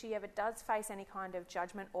see if she ever does face any kind of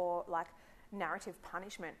judgment or like narrative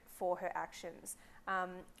punishment for her actions.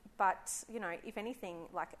 But, if anything,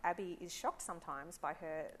 like Abby is shocked sometimes by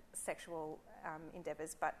her sexual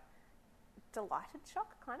endeavours, but delighted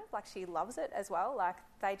shock, kind of. Like, she loves it as well. Like,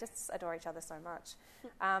 they just adore each other so much.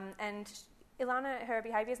 And Ilana, her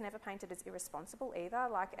behaviour is never painted as irresponsible either.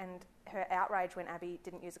 Like, and her outrage when Abby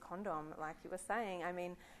didn't use a condom, like you were saying, I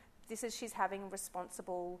mean, she's having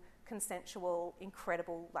responsible, consensual,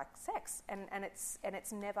 incredible, like, sex. And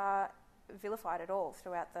it's never vilified at all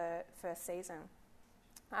throughout the first season.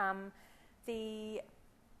 The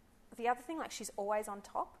other thing, like, she's always on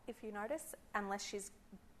top, if you notice, unless she's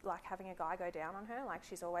like having a guy go down on her. Like,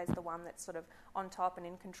 she's always the one that's sort of on top and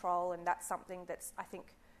in control, and that's something that's, I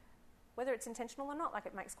think, whether it's intentional or not, like,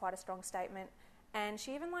 it makes quite a strong statement. And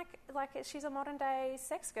she even like she's a modern day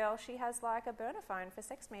sex girl. She has like a burner phone for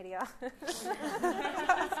sex media.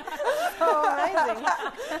 So amazing.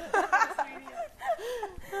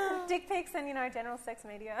 Dick pics and, general sex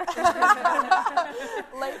media.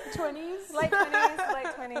 Late 20s. Late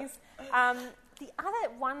 20s. The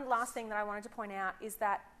other one last thing that I wanted to point out is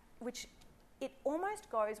that, which it almost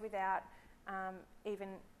goes without even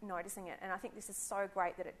noticing it, and I think this is so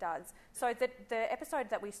great that it does. So the episode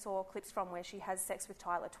that we saw clips from where she has sex with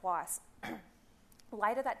Tyler twice,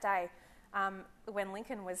 later that day, when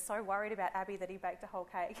Lincoln was so worried about Abby that he baked a whole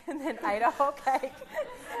cake and then ate a whole cake,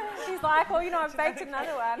 she's like, well, I've baked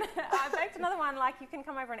another one. Like, you can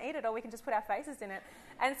come over and eat it, or we can just put our faces in it.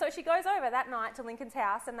 And so she goes over that night to Lincoln's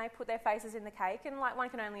house, and they put their faces in the cake, and like one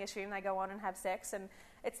can only assume they go on and have sex. And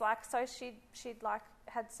it's like, so she'd like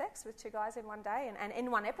had sex with two guys in one day and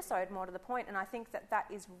in one episode, more to the point. And I think that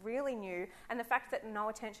is really new. And the fact that no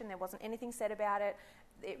attention, there wasn't anything said about it,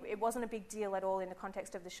 it wasn't a big deal at all in the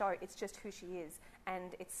context of the show. It's just who she is,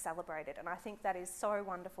 and it's celebrated. And I think that is so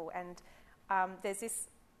wonderful. And there's this,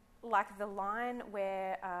 like the line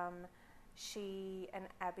where she and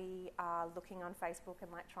Abby are looking on Facebook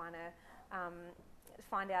and like trying to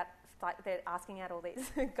find out, like they're asking out all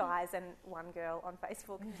these guys and one girl on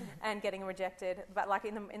Facebook and getting rejected. But like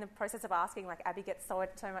in the process of asking, like Abby gets so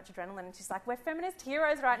much adrenaline, and she's like, we're feminist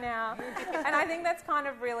heroes right now. And I think that's kind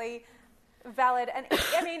of really valid. And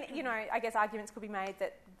I mean, I guess arguments could be made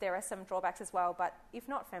that there are some drawbacks as well, but if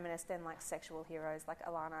not feminist, then like sexual heroes like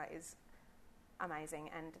Alana is amazing,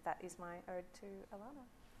 and that is my ode to Alana.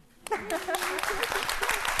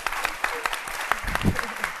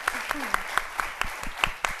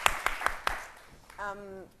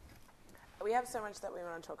 We have so much that we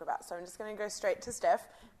want to talk about, so I'm just going to go straight to Steph.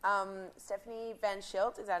 Stephanie Van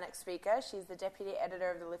Schilt is our next speaker. She's the deputy editor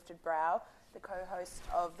of The Lifted Brow, the co-host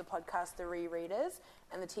of the podcast The Rereaders,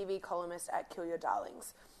 and the TV columnist at Kill Your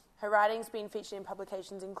Darlings. Her writing's been featured in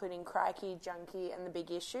publications including Crikey, Junkie, and The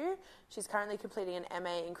Big Issue. She's currently completing an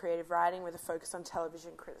MA in creative writing with a focus on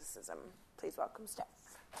television criticism. Please welcome Steph.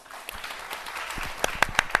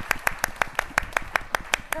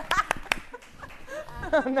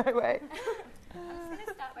 No way. I'm just going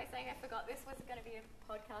to start by saying I forgot this was going to be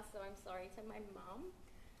a podcast, so I'm sorry to my mum.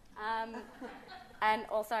 And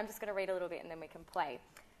also I'm just going to read a little bit and then we can play.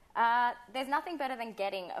 There's nothing better than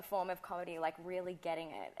getting a form of comedy, like really getting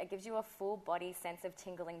it. It gives you a full body sense of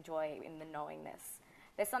tingling joy in the knowingness.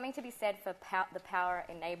 There's something to be said for the power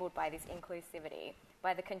enabled by this inclusivity,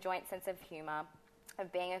 by the conjoint sense of humour,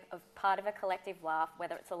 of being a part of a collective laugh,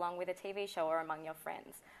 whether it's along with a TV show or among your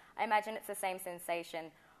friends. I imagine it's the same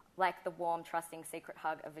sensation like the warm, trusting secret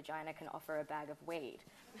hug a vagina can offer a bag of weed.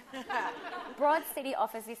 Broad City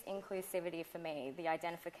offers this inclusivity for me. The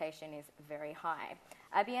identification is very high.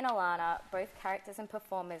 Abby and Alana, both characters and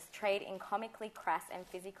performers, trade in comically crass and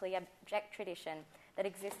physically abject tradition that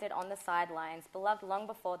existed on the sidelines, beloved long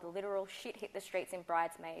before the literal shit hit the streets in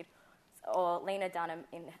Bridesmaid, or Lena Dunham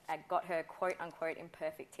got her quote-unquote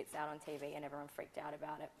imperfect tits out on TV and everyone freaked out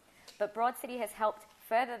about it. But Broad City has helped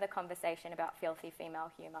further the conversation about filthy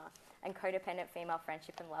female humour and codependent female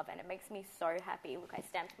friendship and love, and it makes me so happy. Look, I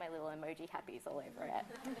stamped my little emoji happies all over it.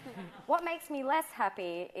 What makes me less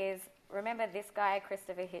happy is, remember this guy,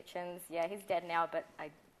 Christopher Hitchens? Yeah, he's dead now, but I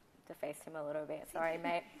defaced him a little bit. Sorry,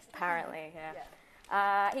 mate. Apparently,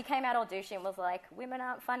 yeah. He came out all douchey and was like, women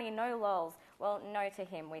aren't funny, no lols. Well, no to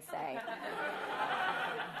him, we say.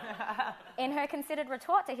 In her considered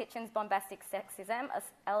retort to Hitchens' bombastic sexism,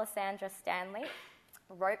 Alessandra Stanley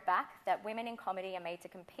wrote back that women in comedy are made to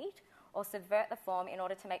compete or subvert the form in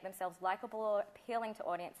order to make themselves likeable or appealing to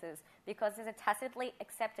audiences, because there's a tacitly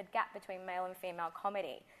accepted gap between male and female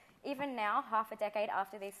comedy. Even now, half a decade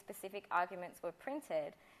after these specific arguments were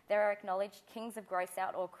printed, there are acknowledged kings of gross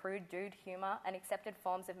out or crude dude humour and accepted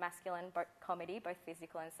forms of masculine comedy, both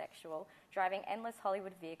physical and sexual, driving endless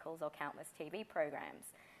Hollywood vehicles or countless TV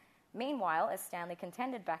programs. Meanwhile, as Stanley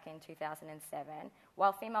contended back in 2007,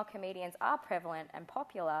 while female comedians are prevalent and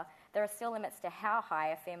popular, there are still limits to how high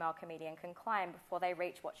a female comedian can climb before they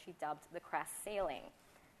reach what she dubbed the crass ceiling.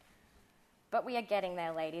 But we are getting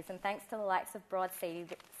there, ladies, and thanks to the likes of Broad City,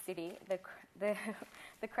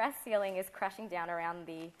 the crass ceiling is crashing down around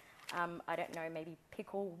the, I don't know, maybe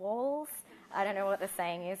pickle walls? I don't know what the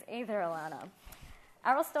saying is either, Alana.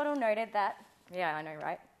 Aristotle noted that, yeah, I know,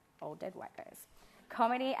 right? Old dead white guys.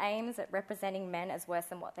 Comedy aims at representing men as worse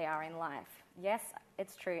than what they are in life. Yes,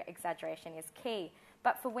 it's true, exaggeration is key.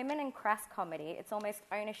 But for women in crass comedy, it's almost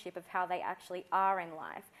ownership of how they actually are in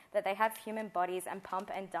life, that they have human bodies and pump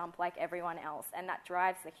and dump like everyone else, and that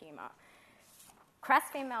drives the humour. Crass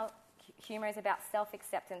female humour is about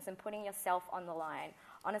self-acceptance and putting yourself on the line,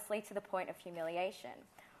 honestly to the point of humiliation.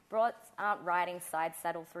 Broads aren't riding side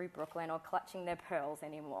saddle through Brooklyn or clutching their pearls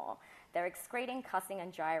anymore. They're excreting, cussing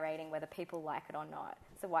and gyrating whether people like it or not.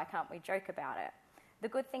 So why can't we joke about it? The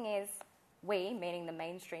good thing is we, meaning the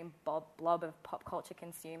mainstream blob of pop culture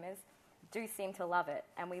consumers, do seem to love it.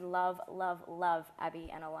 And we love, love, love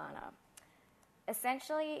Abby and Alana.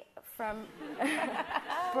 Essentially, from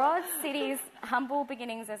Broad City's humble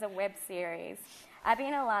beginnings as a web series, Abby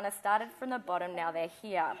and Alana started from the bottom, now they're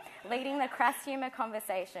here, leading the crass humour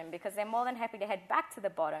conversation because they're more than happy to head back to the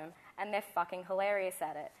bottom and they're fucking hilarious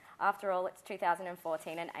at it. After all, it's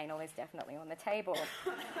 2014 and anal is definitely on the table.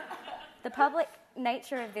 The public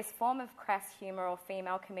nature of this form of crass humour or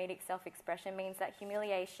female comedic self-expression means that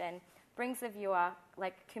humiliation brings the viewer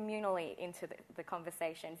communally into the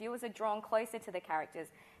conversation. Viewers are drawn closer to the characters.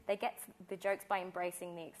 They get the jokes by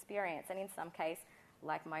embracing the experience, and in some case,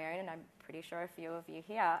 like my own, and I'm pretty sure a few of you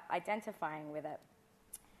here, identifying with it.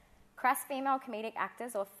 Crass female comedic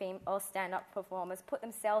actors or stand-up performers put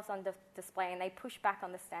themselves on display and they push back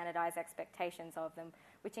on the standardised expectations of them,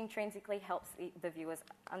 which intrinsically helps the viewers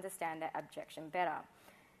understand their abjection better.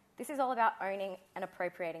 This is all about owning and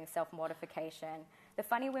appropriating self-mortification. The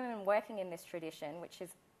funny women working in this tradition, which is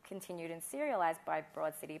continued and serialised by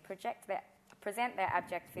Broad City, present their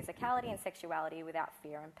abject physicality and sexuality without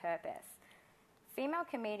fear and purpose. Female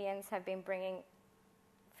comedians have been bringing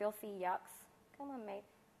filthy yucks, come on mate,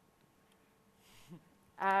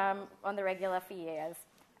 on the regular for years,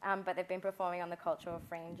 but they've been performing on the cultural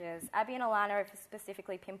fringes. Abby and Alana have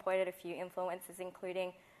specifically pinpointed a few influences,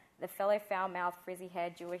 including the fellow foul-mouthed,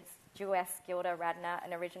 frizzy-haired Jewess Gilda Radner,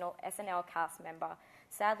 an original SNL cast member.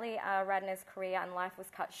 Sadly, Radner's career and life was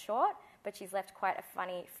cut short, but she's left quite a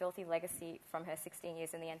funny, filthy legacy from her 16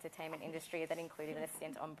 years in the entertainment industry that included a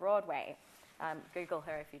stint on Broadway. Google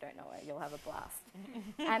her if you don't know her, you'll have a blast.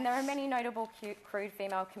 And there are many notable crude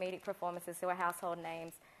female comedic performances who are household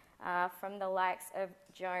names. From the likes of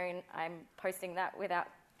Joan, I'm posting that without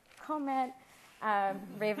comment,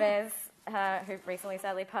 Rivers, who recently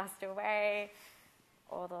sadly passed away,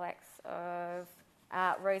 or the likes of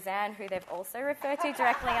Roseanne, who they've also referred to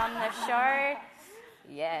directly on the show.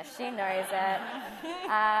 Yeah, she knows it.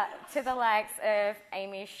 To the likes of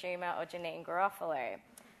Amy Schumer or Janine Garofalo.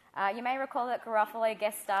 You may recall that Garofalo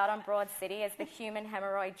guest starred on Broad City as the human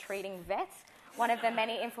hemorrhoid treating vet, one of the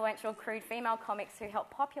many influential crude female comics who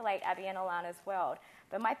helped populate Abby and Alana's world.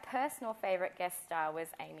 But my personal favourite guest star was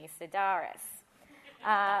Amy Sedaris,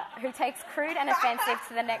 who takes crude and offensive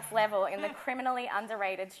to the next level in the criminally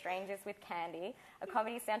underrated Strangers with Candy, a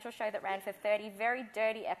Comedy Central show that ran for 30 very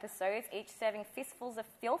dirty episodes, each serving fistfuls of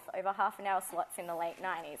filth over half-an-hour slots in the late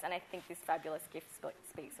 90s. And I think this fabulous gift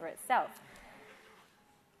speaks for itself.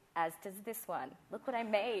 As does this one. Look what I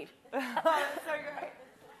made. That's so great.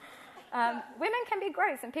 Women can be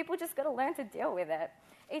gross and people just got to learn to deal with it.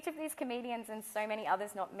 Each of these comedians and so many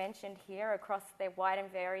others not mentioned here across their wide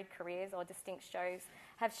and varied careers or distinct shows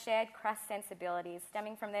have shared crass sensibilities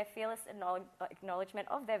stemming from their fearless acknowledgement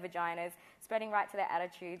of their vaginas, spreading right to their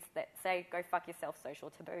attitudes that say, go fuck yourself, social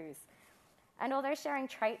taboos. And although sharing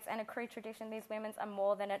traits and a crude tradition, these women are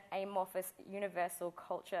more than an amorphous, universal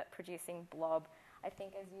culture-producing blob. I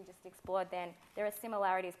think as you just explored then, there are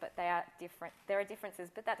similarities, but they are different. There are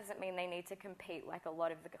differences, but that doesn't mean they need to compete like a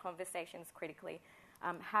lot of the conversations critically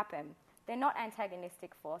happen. They're not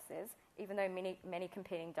antagonistic forces, even though many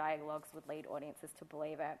competing dialogues would lead audiences to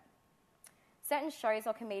believe it. Certain shows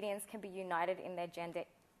or comedians can be united in their gender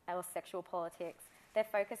or sexual politics, their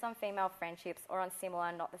focus on female friendships or on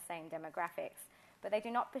similar, not the same demographics, but they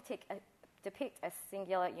do not depict a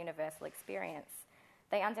singular universal experience.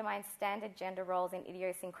 They undermine standard gender roles in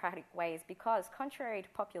idiosyncratic ways because, contrary to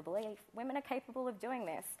popular belief, women are capable of doing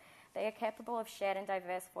this. They are capable of shared and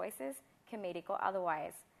diverse voices, comedic or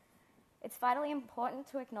otherwise. It's vitally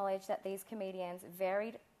important to acknowledge that these comedians,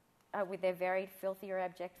 with their varied, filthy or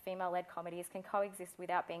abject female-led comedies, can coexist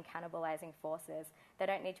without being cannibalising forces. They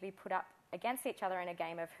don't need to be put up against each other in a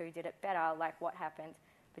game of who did it better, like what happened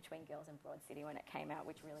between Girls in Broad City when it came out,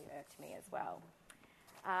 which really irked me as well.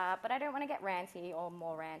 But I don't want to get ranty or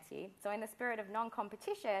more ranty. So in the spirit of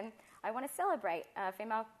non-competition, I want to celebrate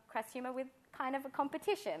female crass humour with kind of a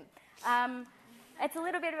competition. It's a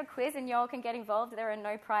little bit of a quiz and you all can get involved. There are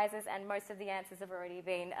no prizes and most of the answers have already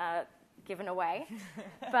been given away.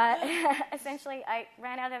 But essentially I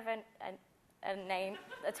ran out of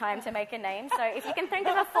a time to make a name. So if you can think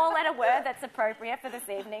of a 4-letter word that's appropriate for this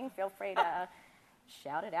evening, feel free to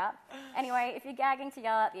shout it out. Anyway, if you're gagging to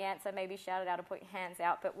yell out the answer, maybe shout it out or put your hands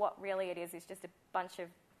out. But what really it is just a bunch of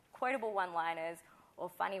quotable one-liners or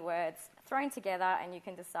funny words thrown together, and you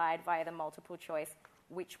can decide via the multiple choice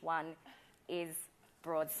which one is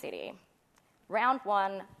Broad City. Round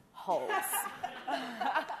 1, holes.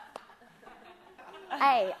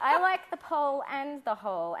 A, I like the pole and the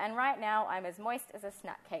hole, and right now I'm as moist as a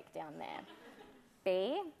snack cake down there.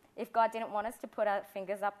 B, if God didn't want us to put our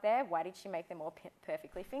fingers up there, why did she make them all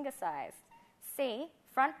perfectly finger-sized? C,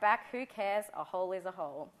 front, back, who cares? A hole is a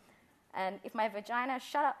hole. And if my vagina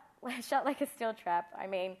shut like a steel trap, I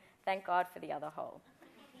mean, thank God for the other hole.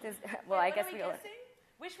 I guess we all...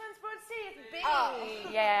 Which one's broad C? It's B.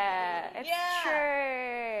 Oh, yeah, it's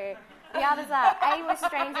true. The others are A was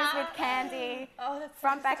Strangers with Candy.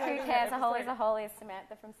 Front, back, who cares? A hole is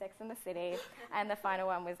Samantha from Sex and the City. And the final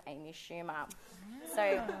one was Amy Schumer.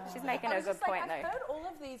 So she's making a good point, though. I've heard all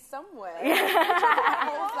of these somewhere.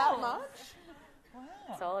 Holes that much? Wow.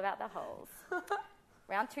 It's all about the holes.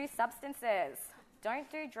 Round 2, substances. Don't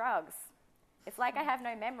do drugs. It's like I have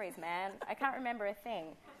no memories, man. I can't remember a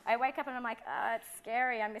thing. I wake up and I'm like, it's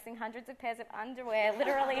scary. I'm missing hundreds of pairs of underwear,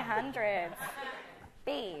 literally hundreds.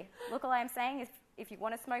 B, look, all I'm saying is if you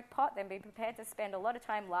want to smoke pot, then be prepared to spend a lot of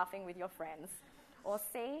time laughing with your friends. Or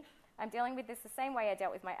C, I'm dealing with this the same way I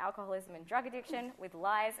dealt with my alcoholism and drug addiction, with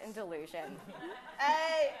lies and delusion.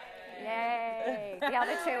 Hey! Yay! The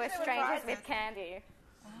other two are Strangers with Candy.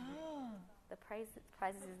 The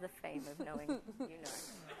prizes is the fame of knowing you know.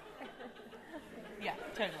 Yeah,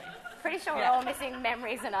 totally. Pretty sure we're all missing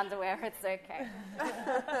memories and underwear. It's okay.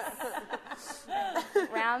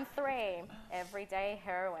 Round 3, everyday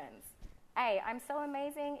heroines. A, I'm so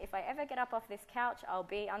amazing. If I ever get up off this couch, I'll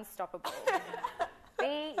be unstoppable.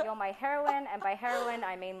 B, you're my heroine, and by heroine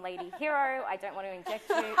I mean lady hero. I don't want to inject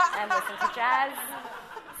you and listen to jazz.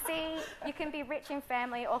 C, you can be rich in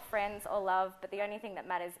family or friends or love, but the only thing that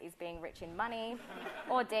matters is being rich in money.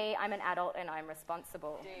 Or D, I'm an adult and I'm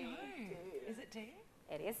responsible. D. Is it D?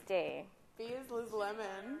 It is D. B is Liz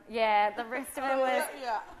Lemon. Yeah, the rest of them was...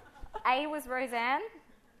 A was Roseanne.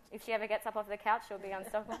 If she ever gets up off the couch, she'll be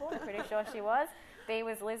unstoppable. I'm pretty sure she was. B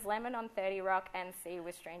was Liz Lemon on 30 Rock, and C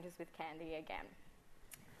was Strangers with Candy again.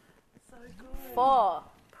 So good. 4,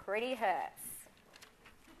 Pretty Hurts.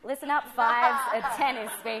 Listen up, 5s, a 10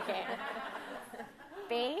 is speaking.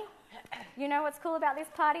 B, you know what's cool about this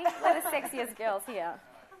party? We're the sexiest girls here.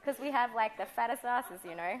 Because we have, like, the fattest asses,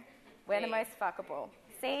 you know? We're the most fuckable.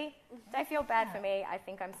 C, don't feel bad for me. I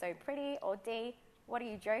think I'm so pretty. Or D, what are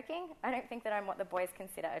you joking? I don't think that I'm what the boys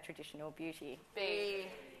consider a traditional beauty. B.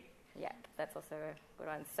 Yeah, that's also a good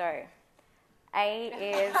one. So, A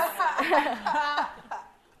is...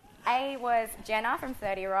 A was Jenna from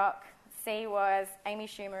 30 Rock. C was Amy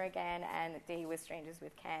Schumer again, and D was Strangers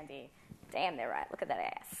with Candy. Damn, they're right. Look at that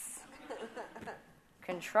ass.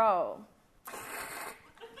 Control.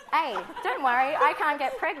 A, don't worry, I can't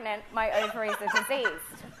get pregnant. My ovaries are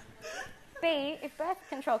diseased. B, if birth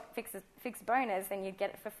control fixes boners, then you'd get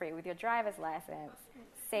it for free with your driver's license.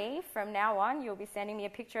 C, from now on, you'll be sending me a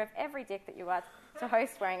picture of every dick that you are to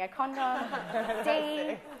host wearing a condom.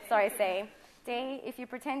 D, if you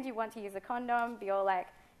pretend you want to use a condom, be all like,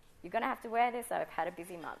 you're going to have to wear this, I've had a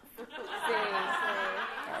busy month.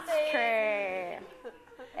 That's true.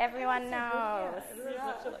 Everyone knows.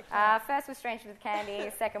 First was Strangers with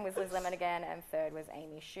Candy, second was Liz Lemon again, and third was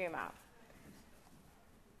Amy Schumer.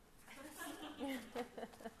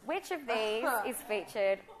 Which of these is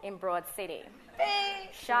featured in Broad City?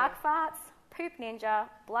 Shark farts, poop ninja,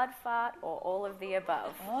 blood fart, or all of the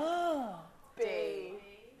above? B.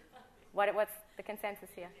 What's the consensus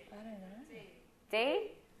here? I don't know.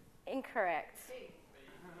 D? Incorrect.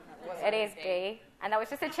 It is B. And that was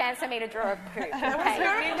just a chance for me to draw a poop.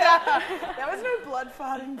 There was no blood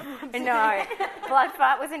fart in Broad City. No. Blood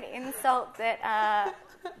fart was an insult that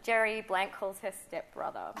Jerry Blank calls her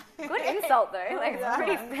stepbrother. Good insult, though. Like, it's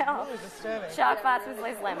pretty foul. Shark farts was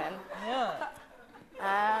Liz Lemon.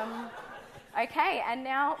 Yeah. Okay, and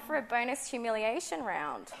now for a bonus humiliation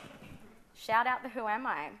round. Shout out the Who Am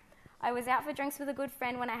I? I was out for drinks with a good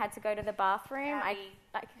friend when I had to go to the bathroom.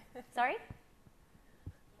 Sorry?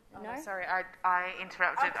 No? Sorry, I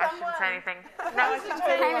interrupted. I shouldn't say anything. No, it's just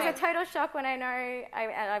it was a total shock when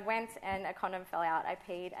I went and a condom fell out. I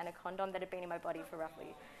peed and a condom that had been in my body for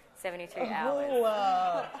roughly 72 hours.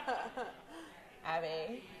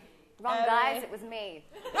 Abby. Wrong, guys, it was me.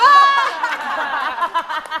 The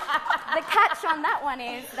catch on that one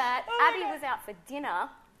is that Abby was out for dinner.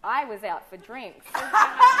 I was out for drinks.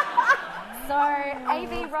 So,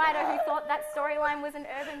 A.V. Ryder, who thought that storyline was an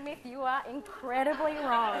urban myth, you are incredibly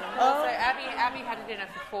wrong. Also, Abby had a dinner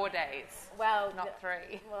for 4 days. Well, not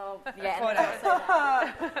 3. Well, yeah. 4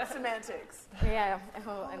 days. Semantics. Yeah.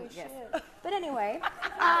 Yes. But anyway.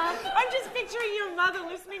 I'm just picturing your mother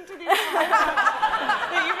listening to this.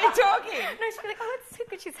 That you've been talking. No, she'd be like, oh, it's so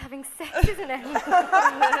good she's having sex, isn't it?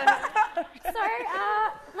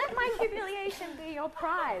 let my humiliation be your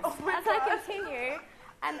prize as I continue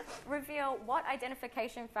and reveal what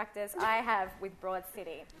identification factors I have with Broad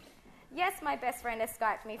City. Yes, my best friend has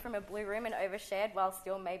Skyped me from a blue room and overshared while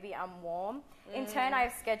still maybe I'm warm. In turn, I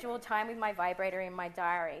have scheduled time with my vibrator in my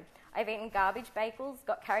diary. I've eaten garbage bagels,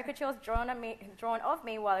 got caricatures drawn of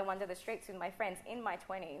me while I wander the streets with my friends in my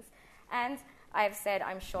 20s. And I have said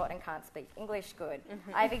I'm short and can't speak English good.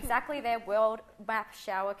 I have exactly their world map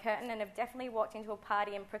shower curtain and have definitely walked into a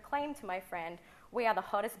party and proclaimed to my friend, we are the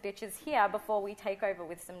hottest bitches here before we take over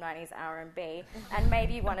with some 90s R&B. And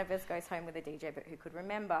maybe one of us goes home with a DJ, but who could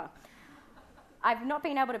remember? I've not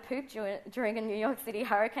been able to poop during a New York City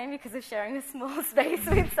hurricane because of sharing a small space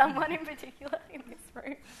with someone in particular in this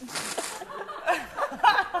room.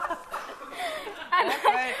 And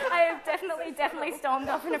I have definitely stormed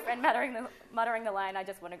off in a friend muttering the line, I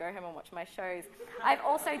just want to go home and watch my shows. I've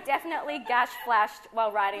also definitely gash flashed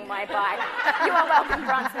while riding my bike. You are welcome,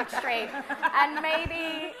 Brunswick Street. And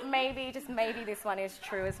maybe, just maybe this one is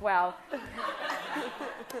true as well.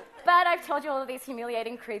 But I've told you all of these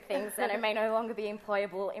humiliating crude things and I may no longer be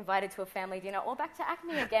employable, invited to a family dinner or back to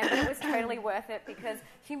Acme again, but it was totally worth it because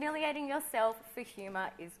humiliating yourself for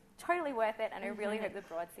humour is totally worth it, and I really hope the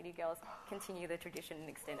Broad City girls continue the tradition and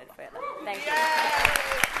extend it further. Thank you.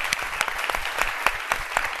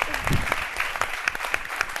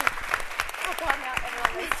 Oh God, now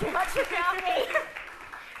everyone knows too much about me.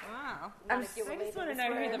 Wow. I just want to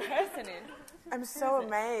know who the person is. I'm so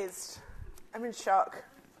amazed. I'm in shock.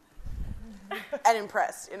 And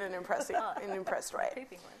impressed, in an impressed way.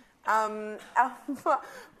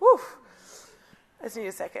 Whew. I just need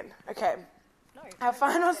a second. Okay. Our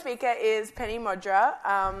final speaker is Penny Modra,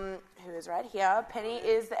 who is right here. Penny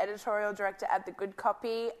is the editorial director at The Good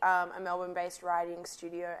Copy, a Melbourne-based writing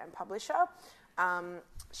studio and publisher.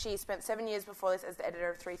 She spent 7 years before this as the editor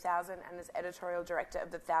of 3000 and as editorial director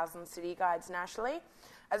of the 1000 City Guides nationally.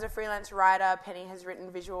 As a freelance writer, Penny has written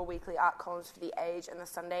visual weekly art columns for The Age and The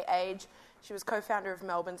Sunday Age. She was co-founder of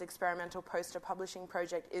Melbourne's experimental poster publishing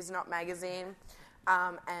project Is Not Magazine,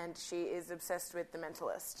 and she is obsessed with The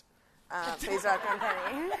Mentalist. Please welcome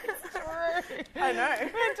Penny. I know.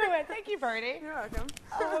 Into it. Thank you, Brodie. You're welcome.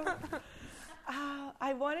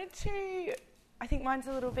 I think mine's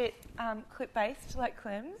a little bit clip-based, like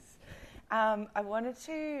Clem's. I wanted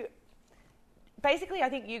to... Basically, I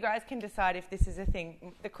think you guys can decide if this is a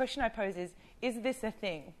thing. The question I pose is this a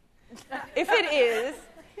thing? If it is,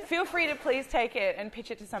 feel free to please take it and pitch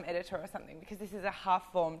it to some editor or something, because this is a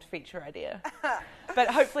half-formed feature idea. But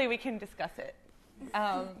hopefully we can discuss it.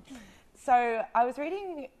 So I was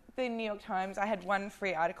reading the New York Times. I had one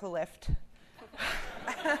free article left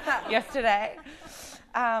yesterday.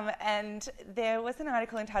 And there was an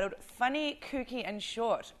article entitled Funny, Kooky and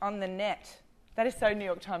Short on the Net. That is so New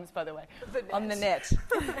York Times, by the way. On the net.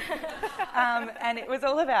 And it was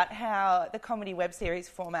all about how the comedy web series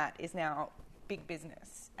format is now big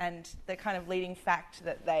business. And the kind of leading fact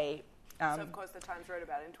that they... so, of course, the Times wrote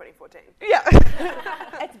about it in 2014. Yeah.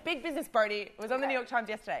 It's big business, Brodie. It was on the New York Times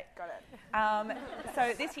yesterday. Got it.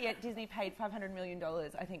 So this year, Disney paid $500 million,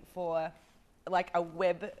 I think, for like a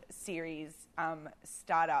web series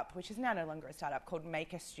startup, which is now no longer a startup, called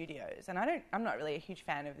Maker Studios. And I'm not really a huge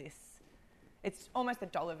fan of this. It's almost a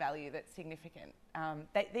dollar value that's significant.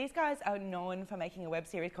 These guys are known for making a web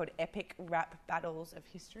series called Epic Rap Battles of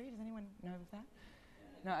History. Does anyone know of that?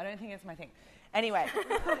 No, I don't think it's my thing. Anyway,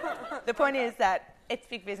 the point is that it's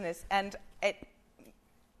big business, and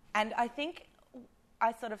I think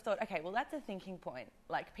I sort of thought, okay, well, that's a thinking point.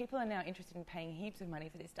 Like, people are now interested in paying heaps of money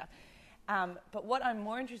for this stuff. But what I'm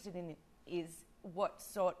more interested in is what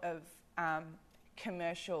sort of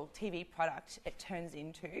commercial TV product it turns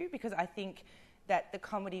into, because I think that the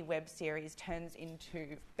comedy web series turns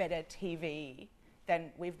into better TV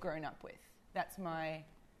than we've grown up with. That's my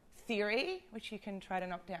theory, which you can try to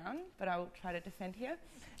knock down, but I will try to defend here.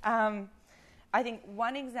 I think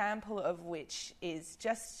one example of which is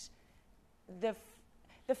just the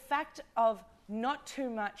fact of not too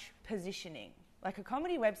much positioning. Like, a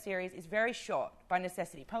comedy web series is very short by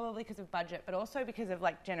necessity, probably because of budget, but also because of,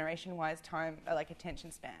 like, generation-wise time, like,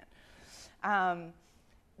 attention span.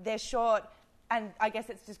 They're short, and I guess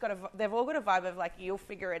it's just they've all got a vibe of, like, you'll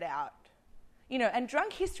figure it out. You know, and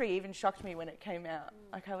Drunk History even shocked me when it came out.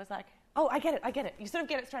 Like, I was like, oh, I get it. You sort of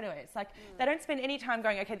get it straight away. It's like, they don't spend any time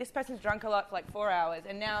going, okay, this person's drunk a lot for like 4 hours,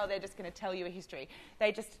 and now they're just going to tell you a history.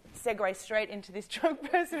 They just segue straight into this drunk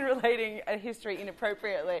person relating a history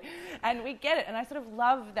inappropriately. And we get it. And I sort of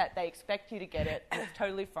love that they expect you to get it. It's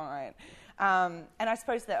totally fine. And I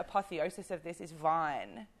suppose the apotheosis of this is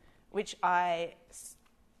Vine, which I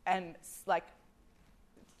am, like,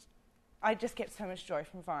 I just get so much joy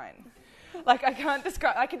from Vine. Like, I can't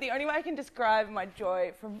describe, the only way I can describe my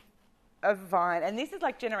joy of Vine, and this is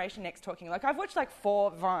like Generation Next talking, like I've watched like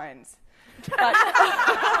 4 Vines. Like,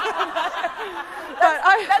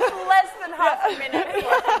 that's less than half a minute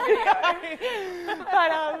video.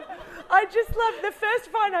 But I just love, the first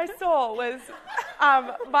Vine I saw was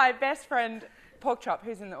my best friend, Pork Chop,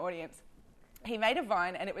 who's in the audience. He made a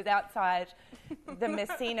Vine and it was outside the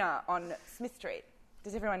Messina on Smith Street.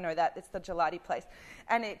 Does everyone know that? It's the gelati place.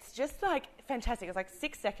 And it's just like fantastic. It's like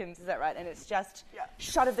 6 seconds, is that right? And it's just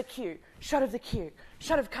shot of the queue, shot of the queue,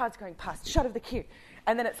 shot of cars going past, shot of the queue.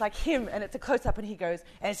 And then it's like him, and it's a close-up, and he goes,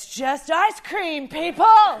 "It's just ice cream, people!"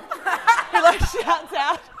 He like shouts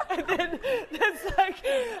out, and then there's like,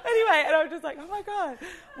 anyway, and I'm just like, oh my God,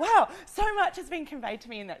 wow, so much has been conveyed to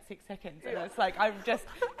me in that 6 seconds. And it's like, I'm just,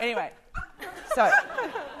 anyway. So,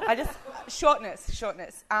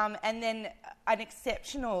 shortness. And then an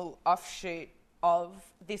exceptional offshoot of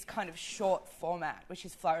this kind of short format, which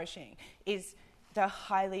is flourishing, is the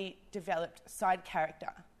highly developed side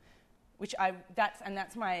character. When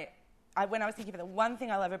I was thinking about the one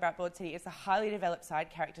thing I love about Broad City is the highly developed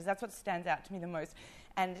side characters. That's what stands out to me the most.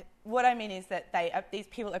 And what I mean is that these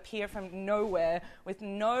people appear from nowhere with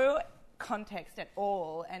no context at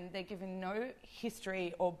all, and they're given no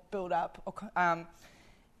history or build-up or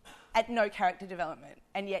at no character development,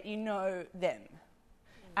 and yet you know them.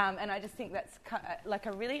 And I just think that's like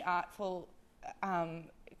a really artful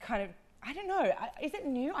kind of, I don't know, is it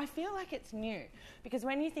new? I feel like it's new. Because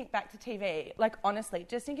when you think back to TV, like honestly,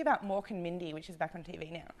 just think about Mork and Mindy, which is back on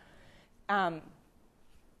TV now,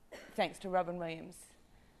 thanks to Robin Williams.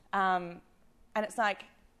 And it's like,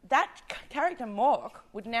 that character Mork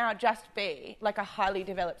would now just be like a highly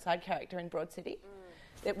developed side character in Broad City.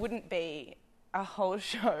 It wouldn't be a whole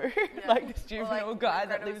show, like this juvenile guy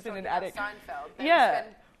that lives in an attic. Seinfeld. They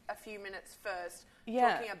spend a few minutes first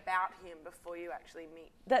talking about him before you actually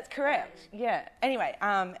meet. That's correct. Yeah. Anyway,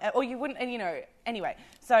 or you wouldn't, and anyway.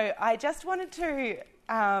 So I just wanted to.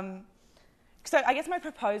 So I guess my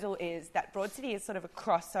proposal is that Broad City is sort of a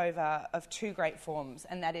crossover of 2 great forms,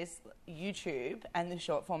 and that is YouTube and the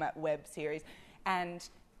short format web series, and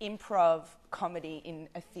improv comedy in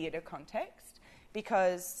a theatre context,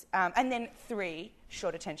 because and then 3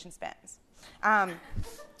 short attention spans.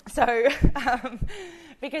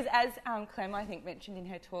 Because as Clem, I think, mentioned in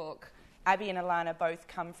her talk, Abby and Alana both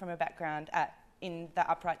come from a background in the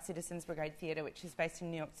Upright Citizens Brigade Theatre, which is based in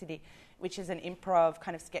New York City, which is an improv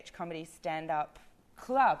kind of sketch comedy stand-up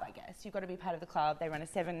club, I guess. You've got to be part of the club. They run a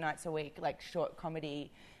 7 nights a week, like, short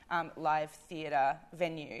comedy live theatre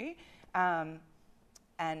venue. And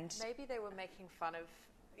maybe they were making fun of,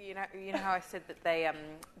 you know how I said that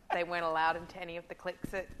they weren't allowed into any of the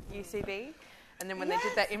cliques at UCB? And then when they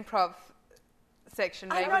did that improv section,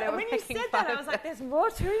 maybe they were making fun of I was like, there's more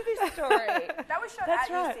to this story. That was shot at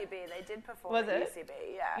UCB. They did perform at UCB,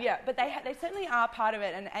 Yeah, but they certainly are part of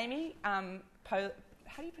it. And Amy, how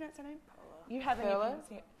do you pronounce her name? You have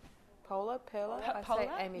Perla? Perla? I say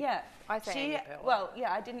Amy. Yeah. I say Amy Perla. Well,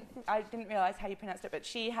 yeah, I didn't realise how you pronounced it, but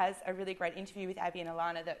she has a really great interview with Abby and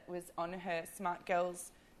Alana that was on her Smart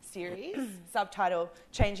Girls series, subtitle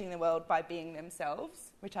Changing the World by Being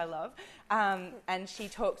Themselves, which I love. And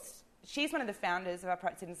she's one of the founders of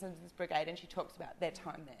Upright Citizens Brigade, and she talks about their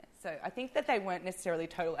time there. So I think that they weren't necessarily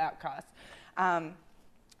total outcasts.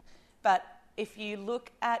 But if you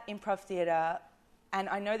look at improv theatre, and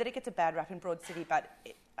I know that it gets a bad rap in Broad City, but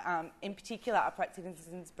in particular, Upright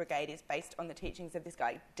Citizens Brigade is based on the teachings of this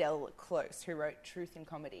guy, Del Close, who wrote Truth in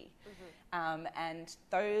Comedy. And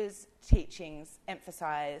those teachings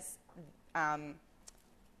emphasise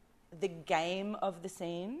the game of the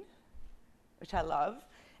scene, which I love,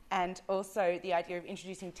 and also the idea of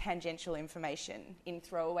introducing tangential information in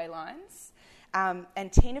throwaway lines.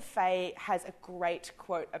 And Tina Fey has a great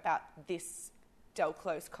quote about this Del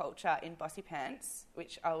Close culture in Bossy Pants,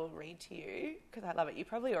 which I will read to you because I love it. You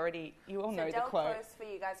all know the quote. Del Close, for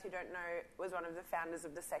you guys who don't know, was one of the founders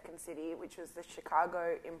of the Second City, which was the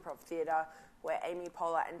Chicago Improv Theatre, where Amy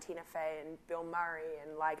Poehler and Tina Fey and Bill Murray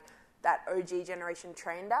and like that OG generation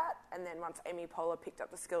trained at. And then once Amy Poehler picked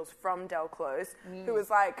up the skills from Del Close, who was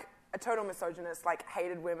like a total misogynist, like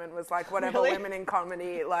hated women, was like whatever, women in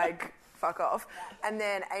comedy, like fuck off. And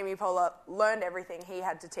then Amy Poehler learned everything he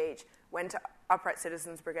had to teach, went to Upright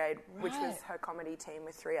Citizens Brigade, which was her comedy team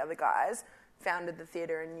with 3 other guys, founded the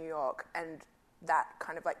theatre in New York, and that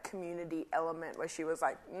kind of like community element where she was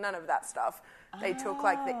like, none of that stuff. They took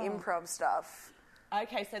like the improv stuff.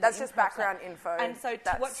 Okay, so that's just background info. And so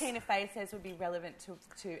what Tina Fey says would be relevant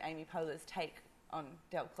to Amy Poehler's take on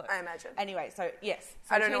Del Close. I imagine. Anyway, so yes.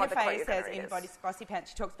 So I don't know what the quote Tina Fey you're gonna says read in Bossy Pants,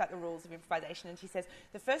 she talks about the rules of improvisation, and she says,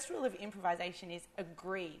 the first rule of improvisation is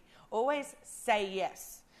agree. Always say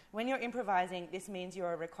yes. When you're improvising, this means you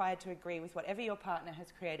are required to agree with whatever your partner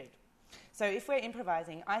has created. So if we're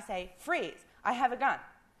improvising, I say, freeze, I have a gun.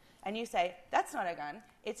 And you say, that's not a gun,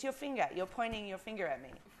 it's your finger. You're pointing your finger at me.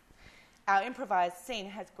 Our improvised scene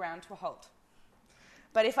has ground to a halt.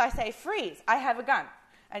 But if I say, freeze, I have a gun,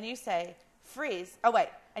 and you say, freeze,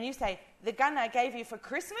 and you say, the gun I gave you for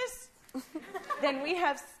Christmas, then we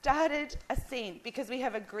have started a scene because we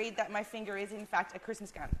have agreed that my finger is in fact a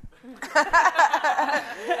Christmas gun.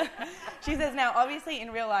 She says, now obviously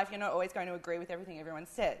in real life you're not always going to agree with everything everyone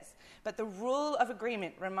says, but the rule of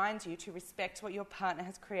agreement reminds you to respect what your partner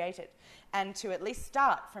has created and to at least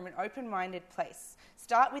start from an open-minded place.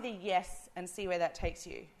 Start with a yes and see where that takes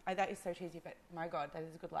you. That is so cheesy, but my God, that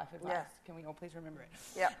is good life advice. Yeah. Can we all please remember it?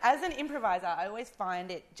 Yep. As an improviser, I always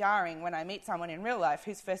find it jarring when I meet someone in real life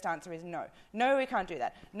whose first answer is no. No, we can't do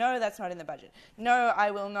that. No, that's not in the budget. No,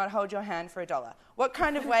 I will not hold your hand for $1. What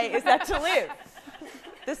kind of way is that to live?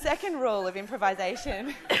 The second rule of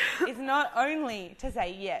improvisation is not only to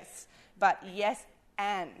say yes, but yes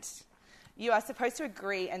and. You are supposed to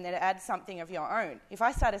agree and then add something of your own. If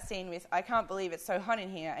I start a scene with, I can't believe it's so hot in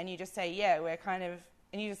here, and you just say, yeah,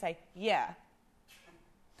 and you just say, yeah,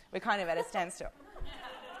 we're kind of at a standstill.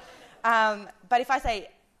 But if I say,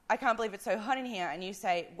 I can't believe it's so hot in here, and you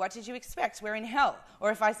say, what did you expect? We're in hell. Or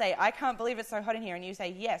if I say, I can't believe it's so hot in here, and you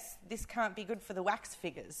say, yes, this can't be good for the wax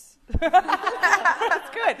figures. That's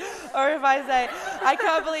good. Or if I say, I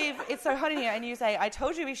can't believe it's so hot in here, and you say, I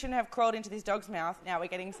told you we shouldn't have crawled into this dog's mouth, now we're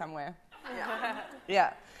getting somewhere.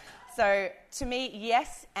 Yeah. So to me,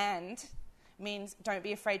 yes and means don't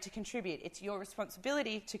be afraid to contribute. It's your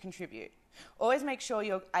responsibility to contribute. Always make sure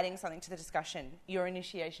you're adding something to the discussion. Your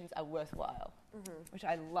initiations are worthwhile, which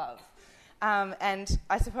I love. And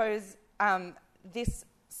I suppose this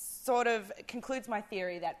sort of concludes my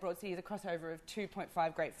theory that Broad City is a crossover of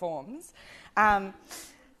 2.5 great forms.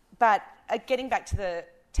 But getting back to the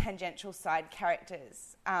tangential side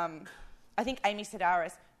characters, I think Amy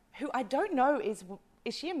Sedaris, who I don't know, is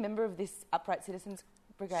she a member of this Upright Citizens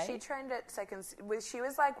Brigade? She trained at Second... She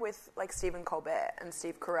was with Stephen Colbert and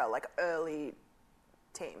Steve Carell, early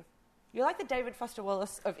team. You're like the David Foster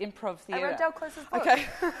Wallace of improv theatre. I read Del Close's book. Okay.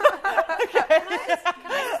 Can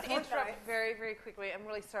I just interrupt very, very quickly? I'm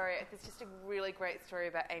really sorry. There's just a really great story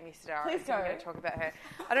about Amy Sedaris. Please go. I'm going to talk about her.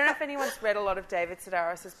 I don't know if anyone's read a lot of David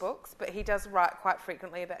Sedaris' books, but he does write quite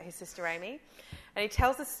frequently about his sister Amy. And he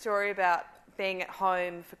tells a story about being at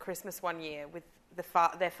home for Christmas one year with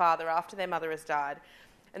their father after their mother has died.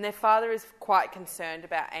 And their father is quite concerned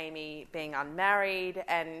about Amy being unmarried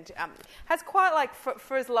and has quite,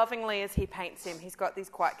 for as lovingly as he paints him, he's got these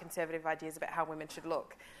quite conservative ideas about how women should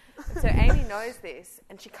look. And so Amy knows this,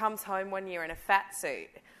 and she comes home one year in a fat suit.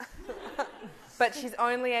 But she's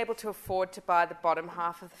only able to afford to buy the bottom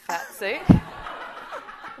half of the fat suit.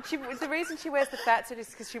 The reason she wears the fat suit is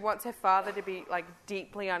because she wants her father to be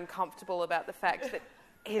deeply uncomfortable about the fact that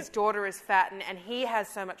his daughter is fat and he has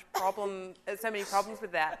so many problems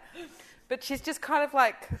with that. But she's just kind of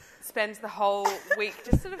spends the whole week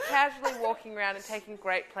just sort of casually walking around and taking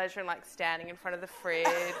great pleasure in standing in front of the fridge.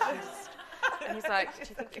 And he's like, do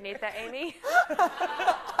you think you need that, Amy?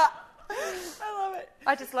 I love it.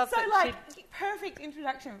 I just love perfect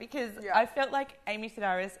introduction because I felt like Amy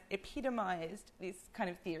Sedaris epitomised this kind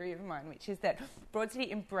of theory of mine, which is that Broad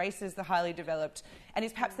City embraces the highly developed and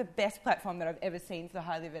is perhaps the best platform that I've ever seen for the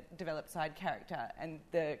highly developed side character and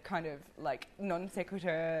the kind of non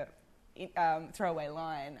sequitur throwaway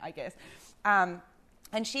line, I guess.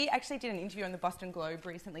 And she actually did an interview on the Boston Globe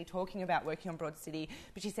recently talking about working on Broad City,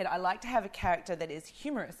 but she said, I like to have a character that is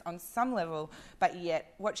humorous on some level, but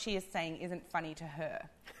yet what she is saying isn't funny to her.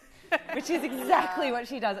 Which is exactly what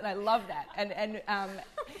she does, and I love that. And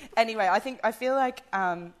anyway, I feel like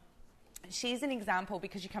she's an example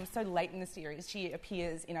because she comes so late in the series. She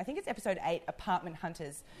appears in, I think it's episode 8, Apartment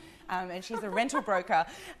Hunters, and she's a rental broker.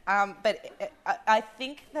 But I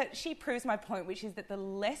think that she proves my point, which is that the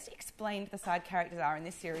less explained the side characters are in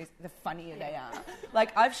this series, the funnier they are.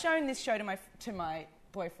 I've shown this show to my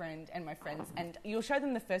boyfriend and my friends, and you'll show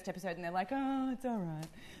them the first episode and they're like, oh, it's all right.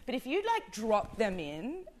 But if you drop them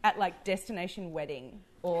in at Destination Wedding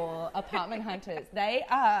or Apartment Hunters, they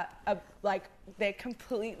are they're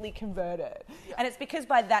completely converted. Yeah. And it's because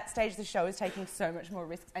by that stage the show is taking so much more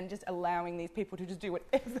risks and just allowing these people to just do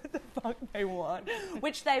whatever the fuck they want,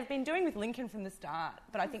 which they've been doing with Lincoln from the start,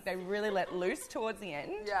 but I think they really let loose towards the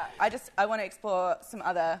end. Yeah. I want to explore some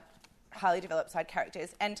other highly developed side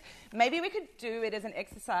characters. And maybe we could do it as an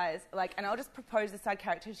exercise, and I'll just propose the side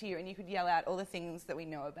character to you and you could yell out all the things that we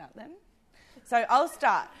know about them. So I'll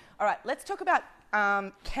start. All right, let's talk about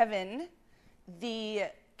Kevin, the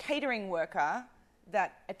catering worker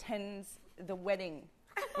that attends the wedding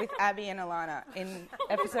with Abby and Alana in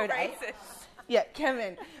episode 8. Yeah,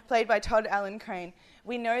 Kevin, played by Todd Allen Crane.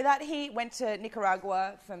 We know that he went to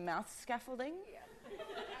Nicaragua for mouth scaffolding.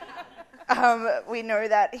 We know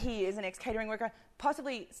that he is an ex-catering worker,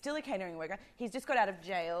 possibly still a catering worker. He's just got out of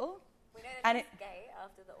jail. We know that he's gay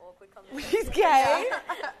after the awkward conversation. He's gay.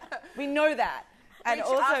 We know that. And Which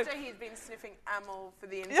also, after he's been sniffing amyl for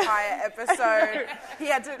the entire episode, he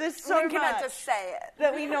had to. Lincoln had to say it.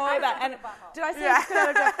 That we know about. And did I say Yeah. he's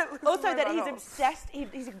got out of jail? Also, that he's obsessed.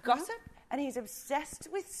 He's a gossip, and he's obsessed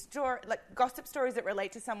with gossip stories that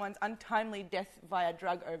relate to someone's untimely death via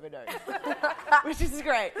drug overdose, which is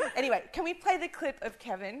great. Anyway, can we play the clip of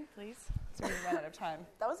Kevin, please? So we run out of time.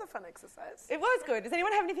 That was a fun exercise. It was good. Does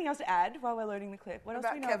anyone have anything else to add while we're loading the clip? What else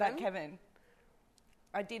do we know about Kevin?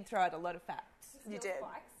 I did throw out a lot of facts. You did.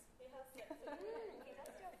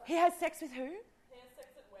 He has sex with who? He has sex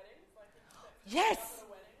at weddings. Yes.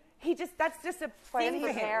 That's just a thing for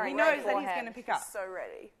him. He knows that he's going to pick up. He's so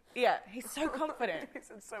ready. Yeah, he's so confident. He's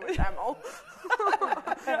in so much ammo.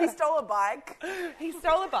 He stole a bike. He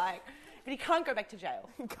stole a bike, but he can't go back to jail.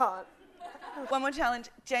 He can't. One more challenge.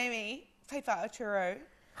 Jamie, played by Arturo.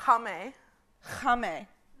 Jame.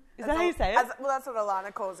 Is that how you say it? Well, that's what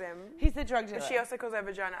Alana calls him. He's the drug dealer. But she also calls her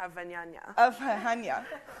vagina a vanyanya. Of her hanya.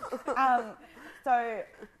 So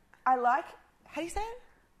I like, how do you say it?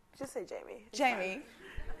 Just say Jamie. Jamie.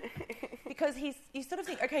 Because you sort of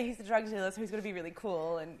think, okay, he's the drug dealer, so he's got to be really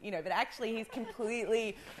cool, and but actually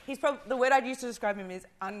the word I'd use to describe him is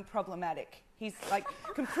unproblematic. He's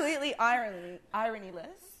completely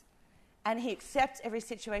ironyless, and he accepts every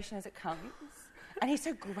situation as it comes, and he's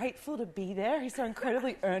so grateful to be there. He's so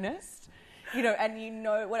incredibly earnest. And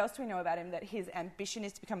what else do we know about him? That his ambition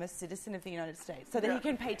is to become a citizen of the United States so that he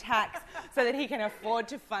can pay tax, so that he can afford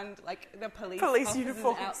to fund, the police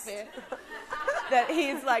uniforms outfit. That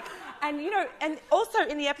he's and also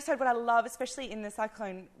in the episode, what I love, especially in the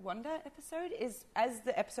Cyclone Wanda episode, is as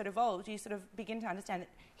the episode evolves, you sort of begin to understand that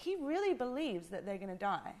he really believes that they're going to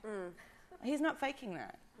die. He's not faking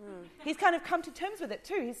that. He's kind of come to terms with it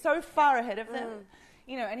too. He's so far ahead of them.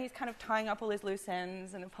 And he's kind of tying up all his loose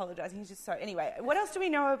ends and apologising. He's just so... Anyway, what else do we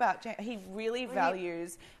know about James? He really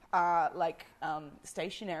values,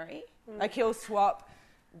 stationery. He'll swap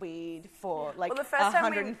weed for,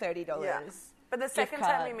 $130. Yeah. But the second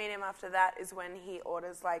time we meet him after that is when he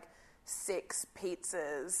orders, 6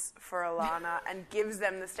 pizzas for Alana and gives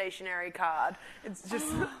them the stationery card. It's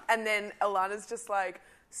just... And then Alana's just,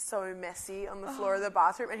 so messy on the floor of the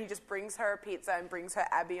bathroom, and he just brings her a pizza and brings her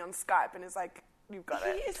Abby on Skype and is like... You've got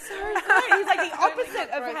it. He is so great. He's the opposite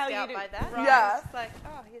of how you do. By that. Right. Yeah.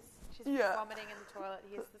 It's she's vomiting in the toilet.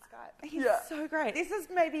 Here's the Skype. He's so great. This is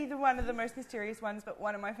maybe one of the most mysterious ones, but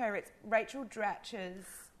one of my favourites. Rachel Dratch's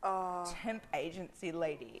temp agency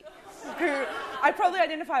lady, who I probably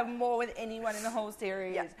identify more with anyone in the whole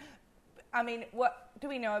series. Yeah. I mean, what do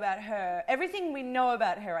we know about her? Everything we know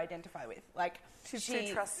about her, identify with. She's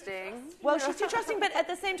too trusting. Well, she's too trusting, but at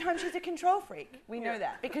the same time, she's a control freak. We know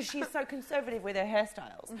that because she's so conservative with her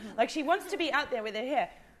hairstyles. She wants to be out there with her hair,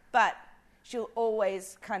 but she'll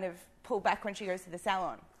always kind of pull back when she goes to the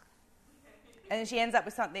salon. And then she ends up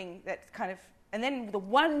with something that's kind of... And then the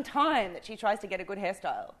one time that she tries to get a good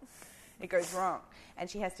hairstyle, it goes wrong. And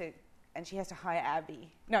she has to hire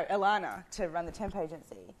Alana to run the temp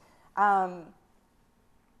agency. What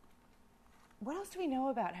else do we know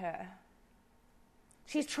about her?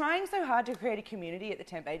 She's trying so hard to create a community at the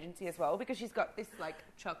temp agency as well, because she's got this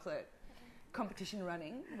chocolate competition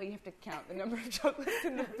running where you have to count the number of chocolates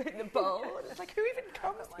in the bowl. It's who even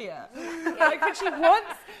comes here? But she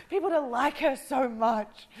wants people to like her so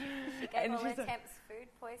much. She gave all the temps food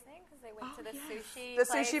poisoning because they went to the sushi The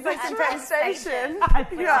sushi place in Penn Station.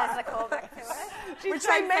 As a callback to it. Which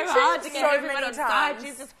they mentioned so hard to get everyone on side.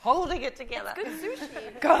 She's just holding it together. It's good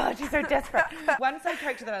sushi. God, she's so desperate. One side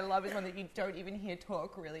character that I love is one that you don't even hear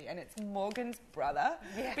talk really, and it's Morgan's brother.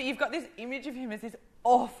 Yeah. But you've got this image of him as this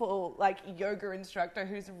awful yoga instructor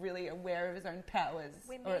who's really aware of his own powers,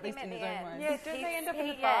 or at least in his own mind. Yeah, don't they end up in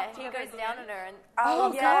the bathtub? He goes down on her and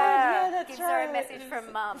God, yeah, that's gives right. her a message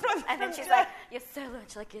from Mum, and then she's like, "You're so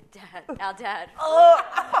much like your dad, our dad." Morgan.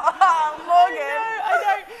 I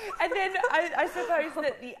know. And then I suppose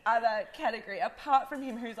that the other category, apart from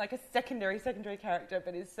him, who's a secondary character,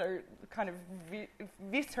 but is so kind of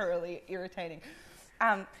viscerally irritating.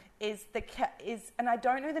 is and I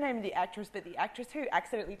don't know the name of the actress, but the actress who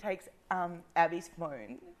accidentally takes Abby's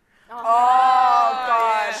phone. Oh,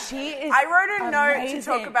 gosh. She is I wrote a note amazing. to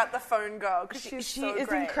talk about the phone girl because She so is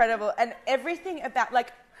great. incredible, and everything about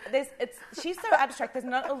she's so abstract. There's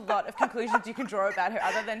not a lot of conclusions you can draw about her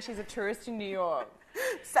other than she's a tourist in New York.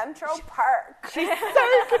 Central Park. She's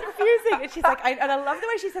so confusing, and she's like, and I love the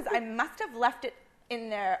way she says, "I must have left it in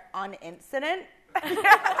there on incident."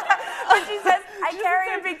 When she says, I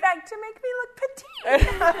carry a big bag to make me look petite.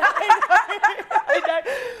 I know.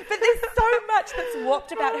 But there's so much that's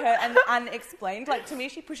warped about her and unexplained. Like, to me,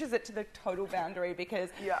 she pushes it to the total boundary because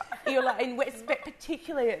you're like, and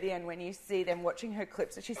particularly at the end when you see them watching her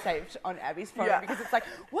clips that she saved on Abby's phone, because it's like,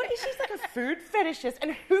 what is she's like a food fetishist,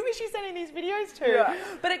 and who is she sending these videos to? Yeah.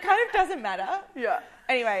 But it kind of doesn't matter. Yeah.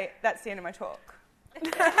 Anyway, that's the end of my talk.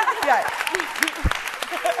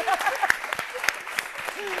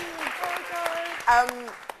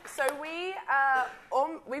 So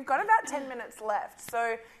we've got about 10 minutes left.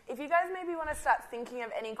 So if you guys maybe want to start thinking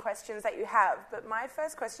of any questions that you have. But my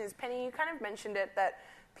first question is, Penny, you kind of mentioned it that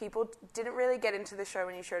people didn't really get into the show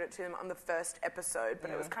when you showed it to them on the first episode,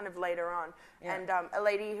 but it was kind of later on. Yeah. And a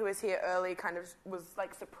lady who was here early kind of was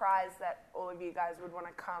like surprised that all of you guys would want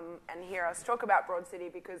to come and hear us talk about Broad City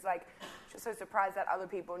because like she was so surprised that other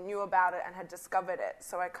people knew about it and had discovered it.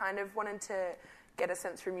 So I kind of wanted to get a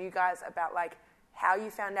sense from you guys about like how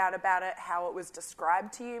you found out about it, how it was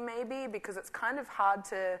described to you maybe, because it's kind of hard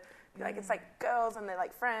to be like, it's like girls and they're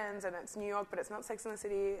like friends and it's New York, but it's not Sex and the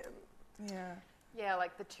City. Yeah,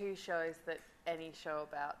 like the two shows that any show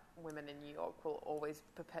about women in New York will always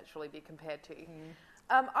perpetually be compared to.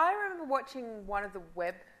 I remember watching one of the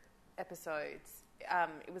web episodes.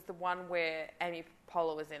 It was the one where Amy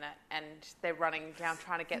Poehler was in it, and they're running down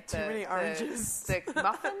trying to get the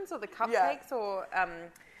muffins or the cupcakes or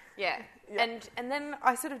And then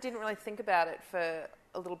I sort of didn't really think about it for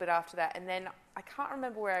a little bit after that, and then I can't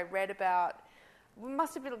remember where I read about. It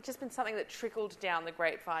must have just been something that trickled down the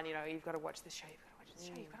grapevine. You know, you've got to watch this show. You've got to watch this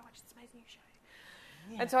show. You've got to watch this amazing new show.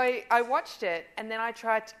 Yeah. And so I watched it, and then I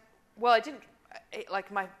tried to, well, I didn't,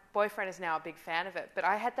 like my boyfriend is now a big fan of it, but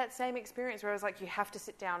I had that same experience where I was like, you have to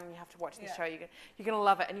sit down and you have to watch this show. You're going to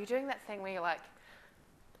love it. And you're doing that thing where you're like...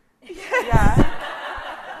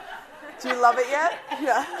 Do you love it yet?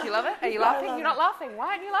 Yeah. Do you love it? Are you laughing? You're not laughing. Why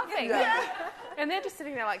aren't you laughing? Yeah. And they're just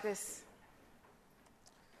sitting there like this.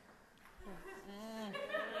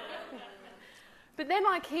 But then,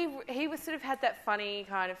 like, he was sort of had that funny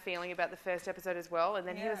kind of feeling about the first episode as well, and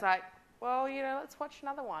then he was like, well, you know, let's watch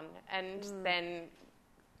another one. And then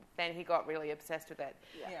he got really obsessed with it.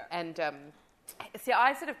 Yeah. And see,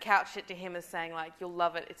 I sort of couched it to him as saying, like, you'll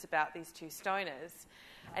love it, it's about these two stoners.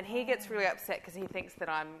 And he gets really upset because he thinks that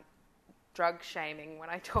I'm drug shaming when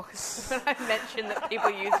I mention that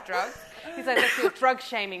people use drugs. He's like, that's your drug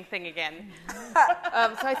shaming thing again.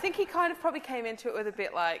 So I think he kind of probably came into it with a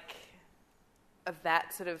bit like of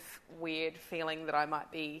that sort of weird feeling that I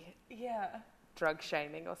might be drug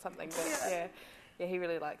shaming or something. But yeah, he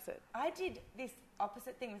really likes it. I did this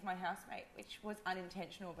opposite thing with my housemate, which was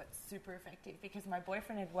unintentional but super effective because my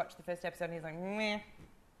boyfriend had watched the first episode and he's like, meh.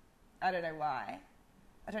 I don't know why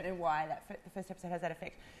the first episode has that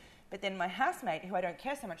effect. But then my housemate, who I don't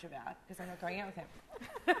care so much about because I'm not going out with him,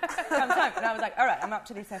 comes home and I was like, all right, I'm up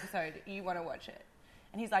to this episode. You want to watch it?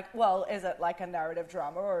 And he's like, well, is it like a narrative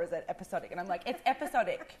drama or is it episodic? And I'm like, it's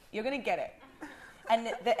episodic. You're going to get it. And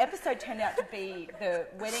the episode turned out to be the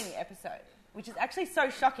wedding episode, which is actually so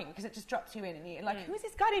shocking because it just drops you in and you're like, who is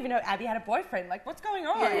this guy? I didn't even know Abby had a boyfriend. Like, what's going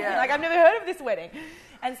on? Yeah. Like, I've never heard of this wedding.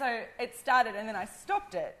 And so it started and then I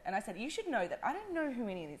stopped it and I said, you should know that I don't know who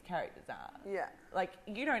any of these characters are. Yeah. Like,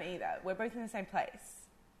 you don't either. We're both in the same place.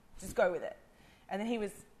 Just go with it. And then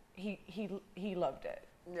he loved it.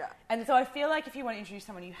 Yeah. And so I feel like if you want to introduce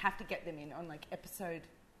someone, you have to get them in on like episode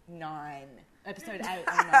 8 or 9,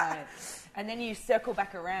 and then you circle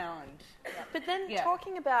back around. But then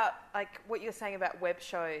talking about like what you're saying about web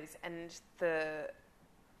shows and the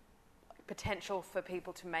potential for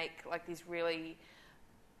people to make like these really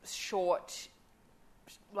short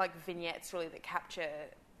like vignettes really that capture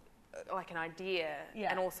like an idea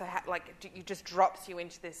and also it just drops you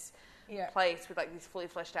into this place with like these fully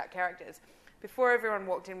fleshed out characters. Before everyone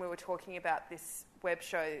walked in, we were talking about this web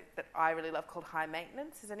show that I really love called High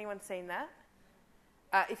Maintenance. Has anyone seen that?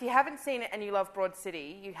 If you haven't seen it and you love Broad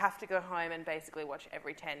City, you have to go home and basically watch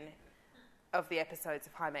every 10 of the episodes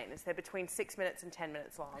of High Maintenance. They're between 6 minutes and 10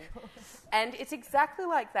 minutes long. And it's exactly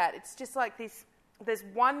like that. It's just like this. There's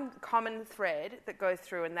one common thread that goes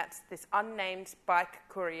through, and that's this unnamed bike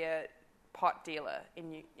courier pot dealer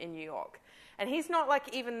in New York. And he's not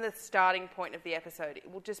like even the starting point of the episode.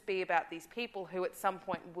 It will just be about these people who at some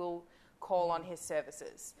point will call on his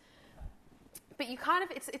services. But you kind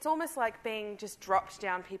of, it's almost like being just dropped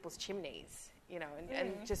down people's chimneys, you know,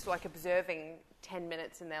 and just like observing 10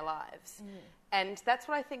 minutes in their lives. And that's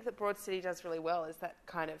what I think that Broad City does really well, is that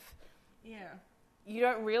kind of, you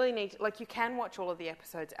don't really need, like you can watch all of the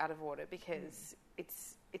episodes out of order because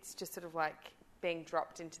it's just sort of like being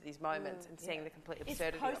dropped into these moments and seeing the complete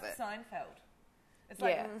absurdity of it. It's post-Seinfeld. It's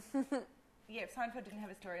like, if Seinfeld didn't have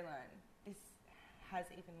a storyline, this has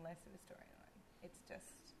even less of a storyline. It's just...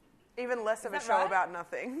 Even less of a show about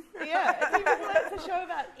nothing. Yeah, it's even less a show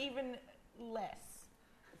about even less.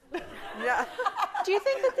 Yeah. Do you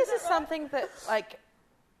think that this is something that, like,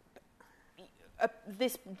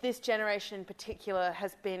 this generation in particular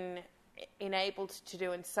has been enabled to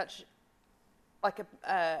do in such, like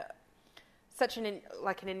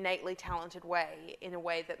an innately talented way, in a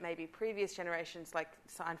way that maybe previous generations, like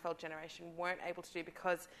Seinfeld generation, weren't able to do,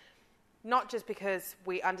 because not just because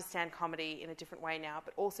we understand comedy in a different way now,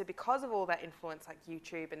 but also because of all that influence, like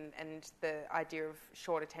YouTube and the idea of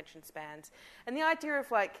short attention spans, and the idea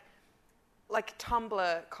of like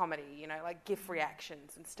Tumblr comedy, you know, like GIF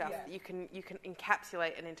reactions and stuff. You can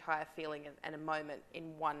encapsulate an entire feeling and a moment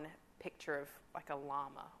in one picture of like a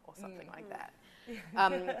llama or something like that.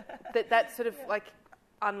 That sort of like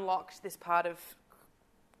unlocked this part of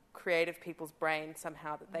creative people's brain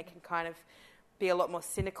somehow, that they can kind of be a lot more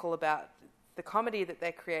cynical about the comedy that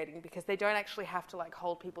they're creating, because they don't actually have to like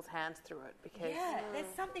hold people's hands through it. Because there's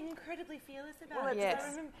something incredibly fearless about it. Yes. I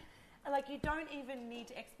remember, like, you don't even need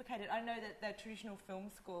to explicate it. I know that the traditional film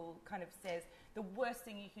school kind of says the worst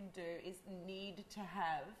thing you can do is need to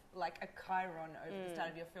have like a chyron over the start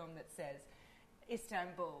of your film that says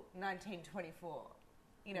Istanbul 1924.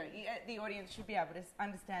 You know, the audience should be able to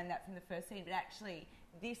understand that from the first scene, but actually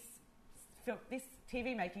this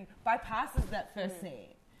TV making bypasses that first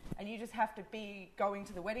scene, and you just have to be going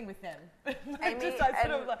to the wedding with them. Amy,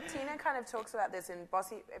 Tina kind of talks about this in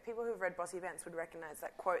Bossy. People who've read Bossy Pants would recognise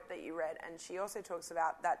that quote that you read, and she also talks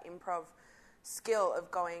about that improv skill of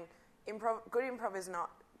going. Good improv is not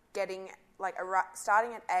getting like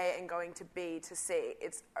starting at A and going to B to C.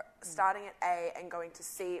 It's starting at A and going to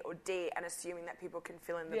C or D and assuming that people can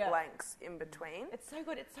fill in the blanks in between. It's so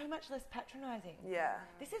good. It's so much less patronising. Yeah.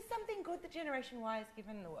 This is something good that Generation Y has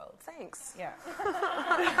given the world. Thanks. Yeah.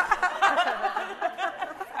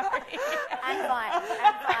 And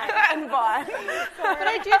Vine. But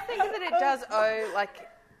I do think that it does owe, like,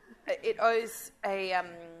 it owes a,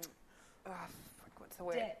 what's the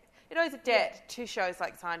word? Debt. It owes a debt to shows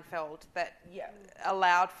like Seinfeld that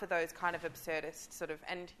allowed for those kind of absurdist sort of,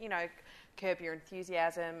 and, you know, Curb Your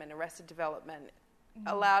Enthusiasm and Arrested Development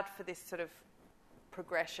allowed for this sort of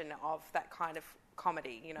progression of that kind of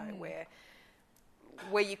comedy, you know,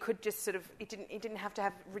 where you could just sort of, it didn't have to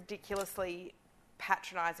have ridiculously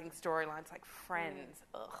patronising storylines like Friends.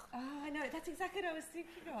 Ugh. Oh, I know. That's exactly what I was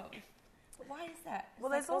thinking of. Why is that? Well,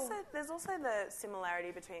 there's also the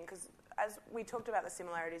similarity between, because as we talked about the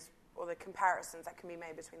similarities or the comparisons that can be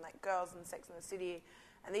made between like Girls and Sex and the City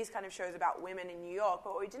and these kind of shows about women in New York,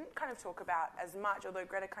 but what we didn't kind of talk about as much, although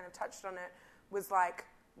Greta kind of touched on it, was like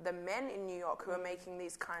the men in New York who are making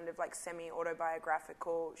these kind of like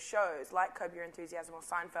semi-autobiographical shows like Curb Your Enthusiasm or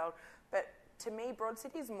Seinfeld. But to me, Broad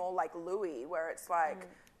City is more like Louis, where it's like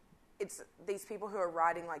it's these people who are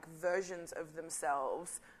writing like versions of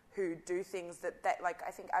themselves who do things that like,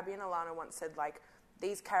 I think Abby and Alana once said, like,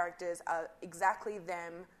 these characters are exactly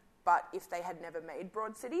them, but if they had never made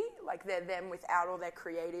Broad City, like, they're them without all their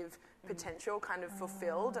creative potential kind of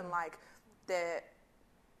fulfilled, and like they're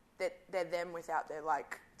them without their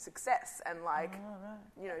like success and like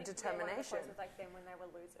you know, determination. With like them when they were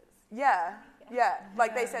losers. Yeah.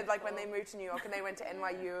 Like they said, like when they moved to New York and they went to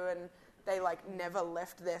NYU and they like never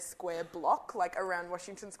left their square block, like around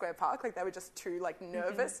Washington Square Park. Like they were just too like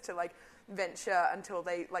nervous to like venture until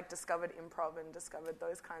they like discovered improv and discovered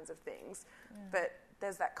those kinds of things. But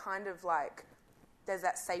there's that kind of like, there's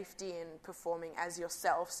that safety in performing as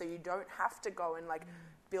yourself, so you don't have to go and like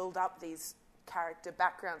build up these character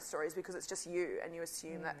background stories because it's just you and you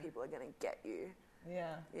assume that people are going to get you.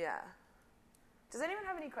 Yeah. Does anyone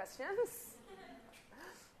have any questions?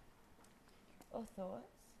 Or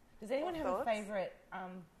thoughts? Does anyone have a favourite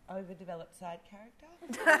overdeveloped side character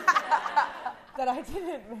that I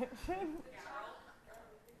didn't mention?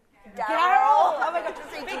 Carol! Oh my God,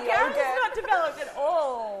 Carol's not developed at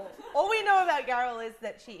all. All we know about Carol is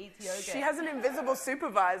that she eats yogurt. She has an invisible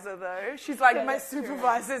supervisor, though. She's like, my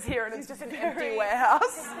supervisor's here, and it's just an empty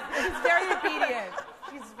warehouse. She's very obedient.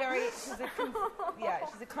 She's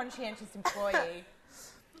a conscientious employee.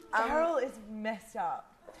 Daryl is messed up.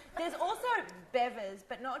 There's also Bevers,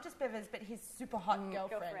 but not just Bevers, but his super hot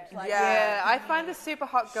girlfriend. Like, yeah, I find the super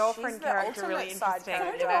hot girlfriend character really interesting.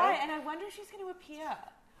 So do I, and I wonder if she's going to appear,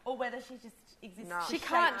 or whether she just exists. No. She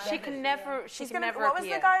can't. She can never. She can never What appear.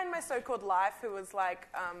 was the guy in My So-Called Life who was like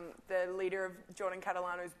the leader of Jordan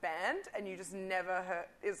Catalano's band, and you just never heard?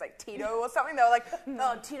 It was like Tito or something. They were like,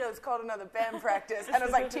 "Oh, Tito's called another band practice," and it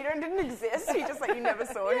was like Tito didn't exist. He just like you never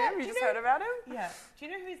saw him. You just heard about him. Yeah. Do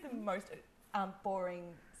you know who's the most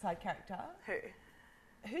boring side character? Who?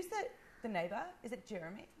 Who's the neighbour? Is it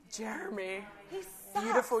Jeremy? Jeremy. He sucks.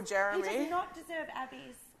 Beautiful Jeremy. He does not deserve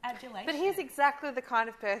Abby's adulation. But he's exactly the kind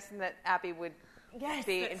of person that Abby would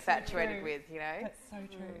be infatuated with, you know? That's so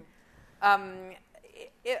true.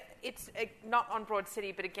 It's not on Broad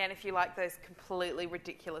City, but again, if you like those completely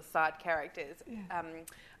ridiculous side characters,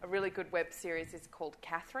 a really good web series is called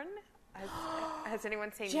Catherine. Has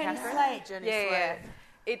anyone seen Catherine? Jenny Slate.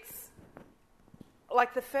 It's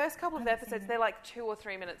like the first couple of episodes, they're like 2 or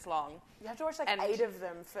 3 minutes long. You have to watch like 8 of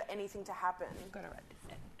them for anything to happen. You've got to write this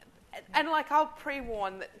down. And like I'll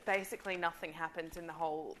pre-warn that basically nothing happens in the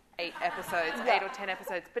whole 8 episodes, 8 or 10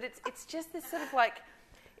 episodes. But it's just this sort of like,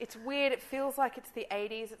 it's weird. It feels like it's the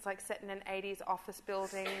 80s. It's like set in an 80s office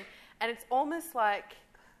building, and it's almost like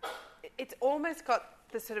it's almost got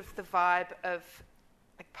the sort of the vibe of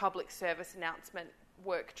like public service announcement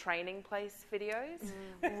work training place videos.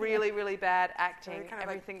 Really, really bad acting. Kind of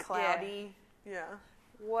everything like cloudy. Yeah.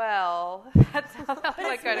 Well, that's how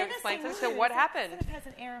I'm going to explain it. So what happened? It has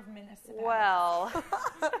an air of menace about well,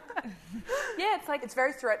 yeah, it's like it's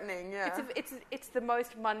very threatening. Yeah, it's the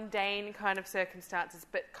most mundane kind of circumstances,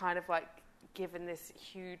 but kind of like given this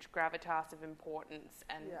huge gravitas of importance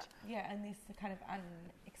and and this kind of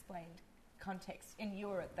unexplained context, and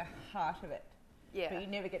you're at the heart of it. Yeah. But you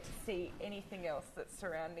never get to see anything else that's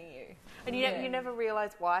surrounding you. And you never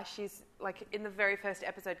realise why she's, like, in the very first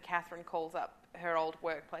episode, Catherine calls up her old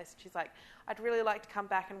workplace. She's like, I'd really like to come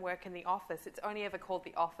back and work in the office. It's only ever called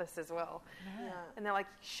the office as well. Yeah. And they're like,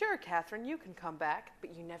 sure, Catherine, you can come back.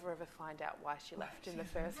 But you never ever find out why she left in the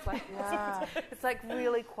first place. Yeah. It's, like,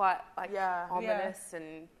 really quite, like, ominous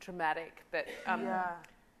and dramatic. But,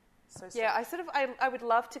 so I would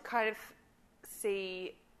love to kind of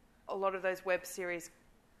see a lot of those web series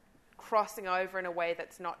crossing over in a way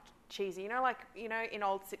that's not cheesy. You know, like, you know, in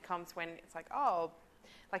old sitcoms when it's like, oh,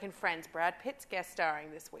 like in Friends, Brad Pitt's guest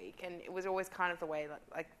starring this week. And it was always kind of the way,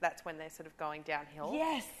 like that's when they're sort of going downhill.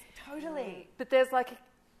 Yes, totally. But there's like,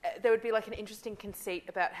 there would be like an interesting conceit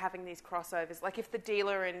about having these crossovers. Like if the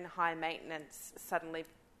dealer in High Maintenance suddenly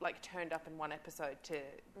like turned up in one episode to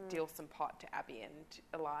deal some pot to Abby and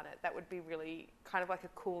Ilana, that would be really kind of like a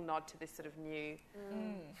cool nod to this sort of new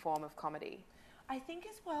form of comedy. I think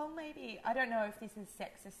as well, maybe, I don't know if this is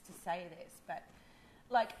sexist to say this, but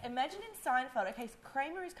like imagine in Seinfeld, okay, so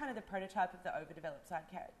Kramer is kind of the prototype of the overdeveloped side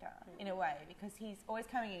character in a way, because he's always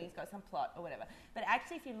coming in, he's got some plot or whatever. But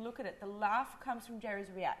actually if you look at it, the laugh comes from Jerry's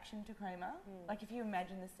reaction to Kramer. Like if you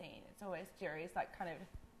imagine the scene, it's always Jerry's like kind of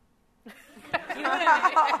you know what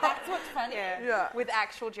I mean? That's what's funny. Yeah. With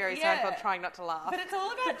actual Jerry Seinfeld trying not to laugh. But it's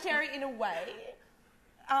all about Jerry in a way.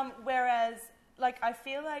 Whereas, like, I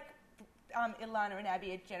feel like Ilana and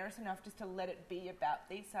Abby are generous enough just to let it be about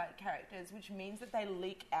these side characters, which means that they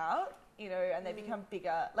leak out, you know, and they become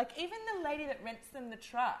bigger. Like, even the lady that rents them the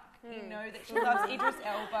truck, you know, that she loves Idris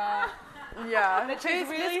Elba. Yeah. That she's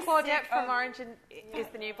really Miss Claudette from Orange is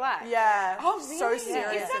the New Black. Yeah. Oh, really? So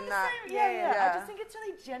serious in that. Yeah. I just think it's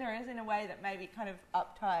really generous in a way that maybe kind of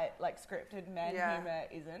uptight, like scripted man humour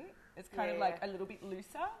isn't. It's kind of like a little bit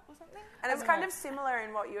looser or something. And it's kind of similar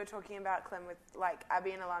in what you were talking about, Clem, with like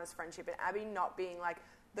Abby and Ilana's friendship, and Abby not being like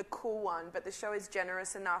the cool one, but the show is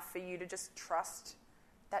generous enough for you to just trust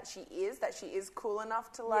that she is cool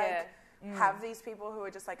enough to like have these people who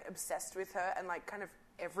are just like obsessed with her, and like kind of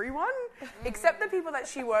everyone except the people that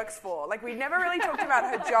she works for. Like we never really talked about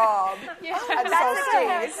her job at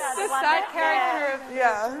Solstice. The side character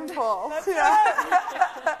of Paul.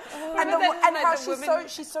 And how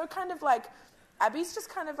she's so kind of like, Abby's just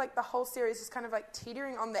kind of like, the whole series is kind of like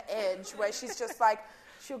teetering on the edge, where she's just like,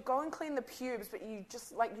 she'll go and clean the pubes, but you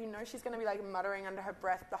just like, you know, she's going to be like muttering under her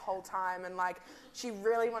breath the whole time, and like she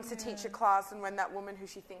really wants to teach a class, and when that woman who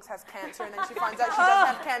she thinks has cancer and then she finds out she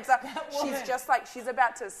doesn't have cancer, she's just like, she's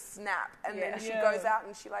about to snap, and then she goes out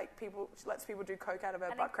and she lets people do coke out of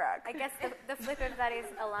her butt crack. I guess the flip of that is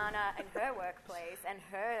Ilana and her workplace and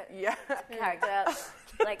her character,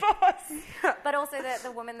 like, but also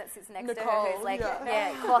the woman that sits next to her who's like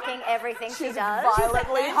clocking everything she does.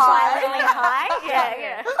 Violently high. Violently high. Yeah.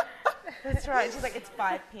 That's right. She's like, it's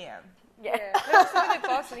 5 p.m. Yeah. They're also with their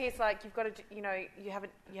boss, and he's like, "You've got to, you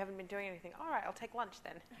haven't been doing anything. All right, I'll take lunch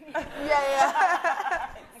then." Yeah.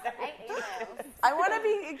 I want to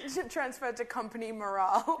be transferred to company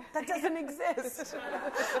morale. That doesn't exist.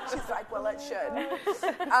 She's like, well, it should.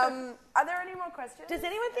 Are there any more questions? Does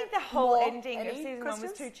anyone think the whole ending of season 1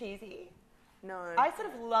 was too cheesy? No. I sort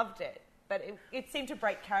of loved it, but it seemed to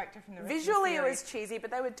break character from the rest Visually, of the it series. was cheesy, but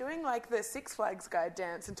they were doing like the Six Flags guy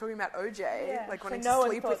dance and talking about OJ, like wanting no to one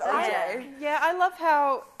sleep with thought OJ. that. Yeah, I love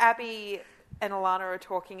how Abby and Alana are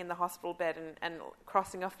talking in the hospital bed and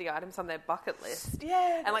crossing off the items on their bucket list.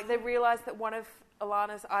 Yeah. And like they realise that one of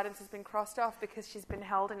Alana's items has been crossed off because she's been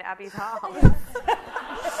held in Abby's arms.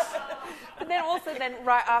 But then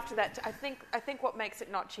right after that, I think what makes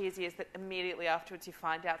it not cheesy is that immediately afterwards you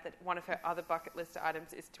find out that one of her other bucket list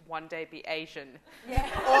items is to one day be Asian. Yeah.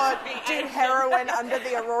 Or do heroin under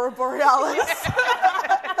the Aurora Borealis.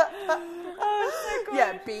 Oh, so good.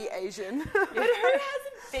 Yeah, be Asian. But who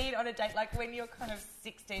hasn't been on a date, like when you're kind of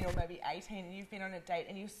 16 or maybe 18 and you've been on a date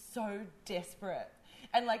and you're so desperate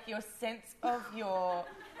and like your sense of your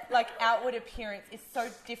like outward appearance is so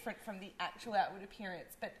different from the actual outward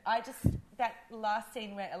appearance. But that last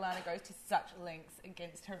scene where Alana goes to such lengths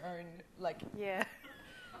against her own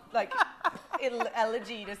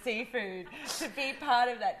allergy to seafood to be part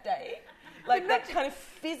of that date. Like that kind of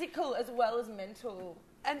physical as well as mental.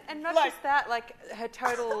 And not just that, like her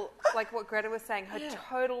total, like what Greta was saying, her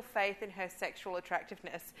total faith in her sexual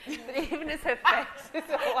attractiveness. But even as her face is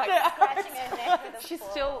all like Scratching her neck with a she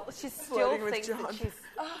fork. still thinks that she's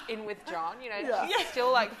in with John. She's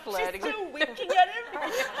still like flirting. She's still winking at him.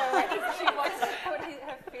 She wants to put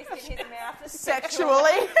her fist in his mouth.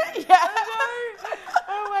 Sexually. Yeah.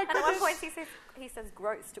 Oh my And at one goodness. point he says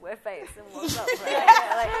gross to her face and walks up.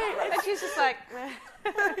 And she's just like,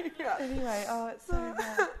 Anyway, it's so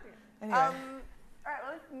bad. Anyway. All right,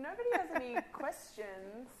 well, if nobody has any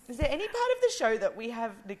questions... Is there any part of the show that we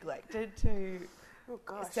have neglected to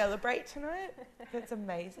celebrate tonight? That's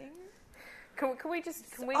amazing. Can we just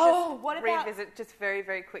what about- revisit just very,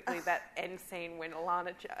 very quickly that end scene when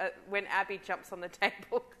when Abby jumps on the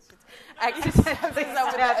table, accidentally stabs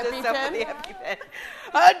herself with the EpiPen.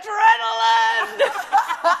 Adrenaline!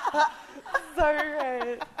 So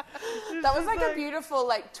great. That was like a beautiful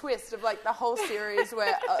like twist of like the whole series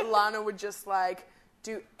where Lana would just like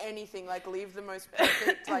do anything, like leave the most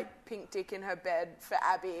perfect like pink dick in her bed for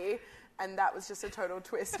Abby, and that was just a total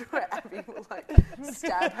twist where Abby will like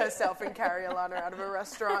stab herself and carry Alana out of a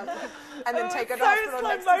restaurant and then take her to hospital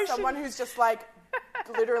next to someone who's just like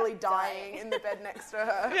literally dying in the bed next to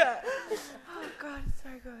her. Yeah. Oh God, it's so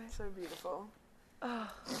good. So beautiful.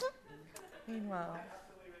 Meanwhile.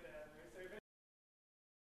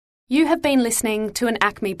 You have been listening to an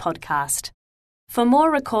ACME podcast. For more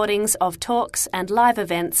recordings of talks and live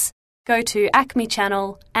events, go to ACME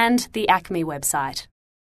Channel and the ACME website.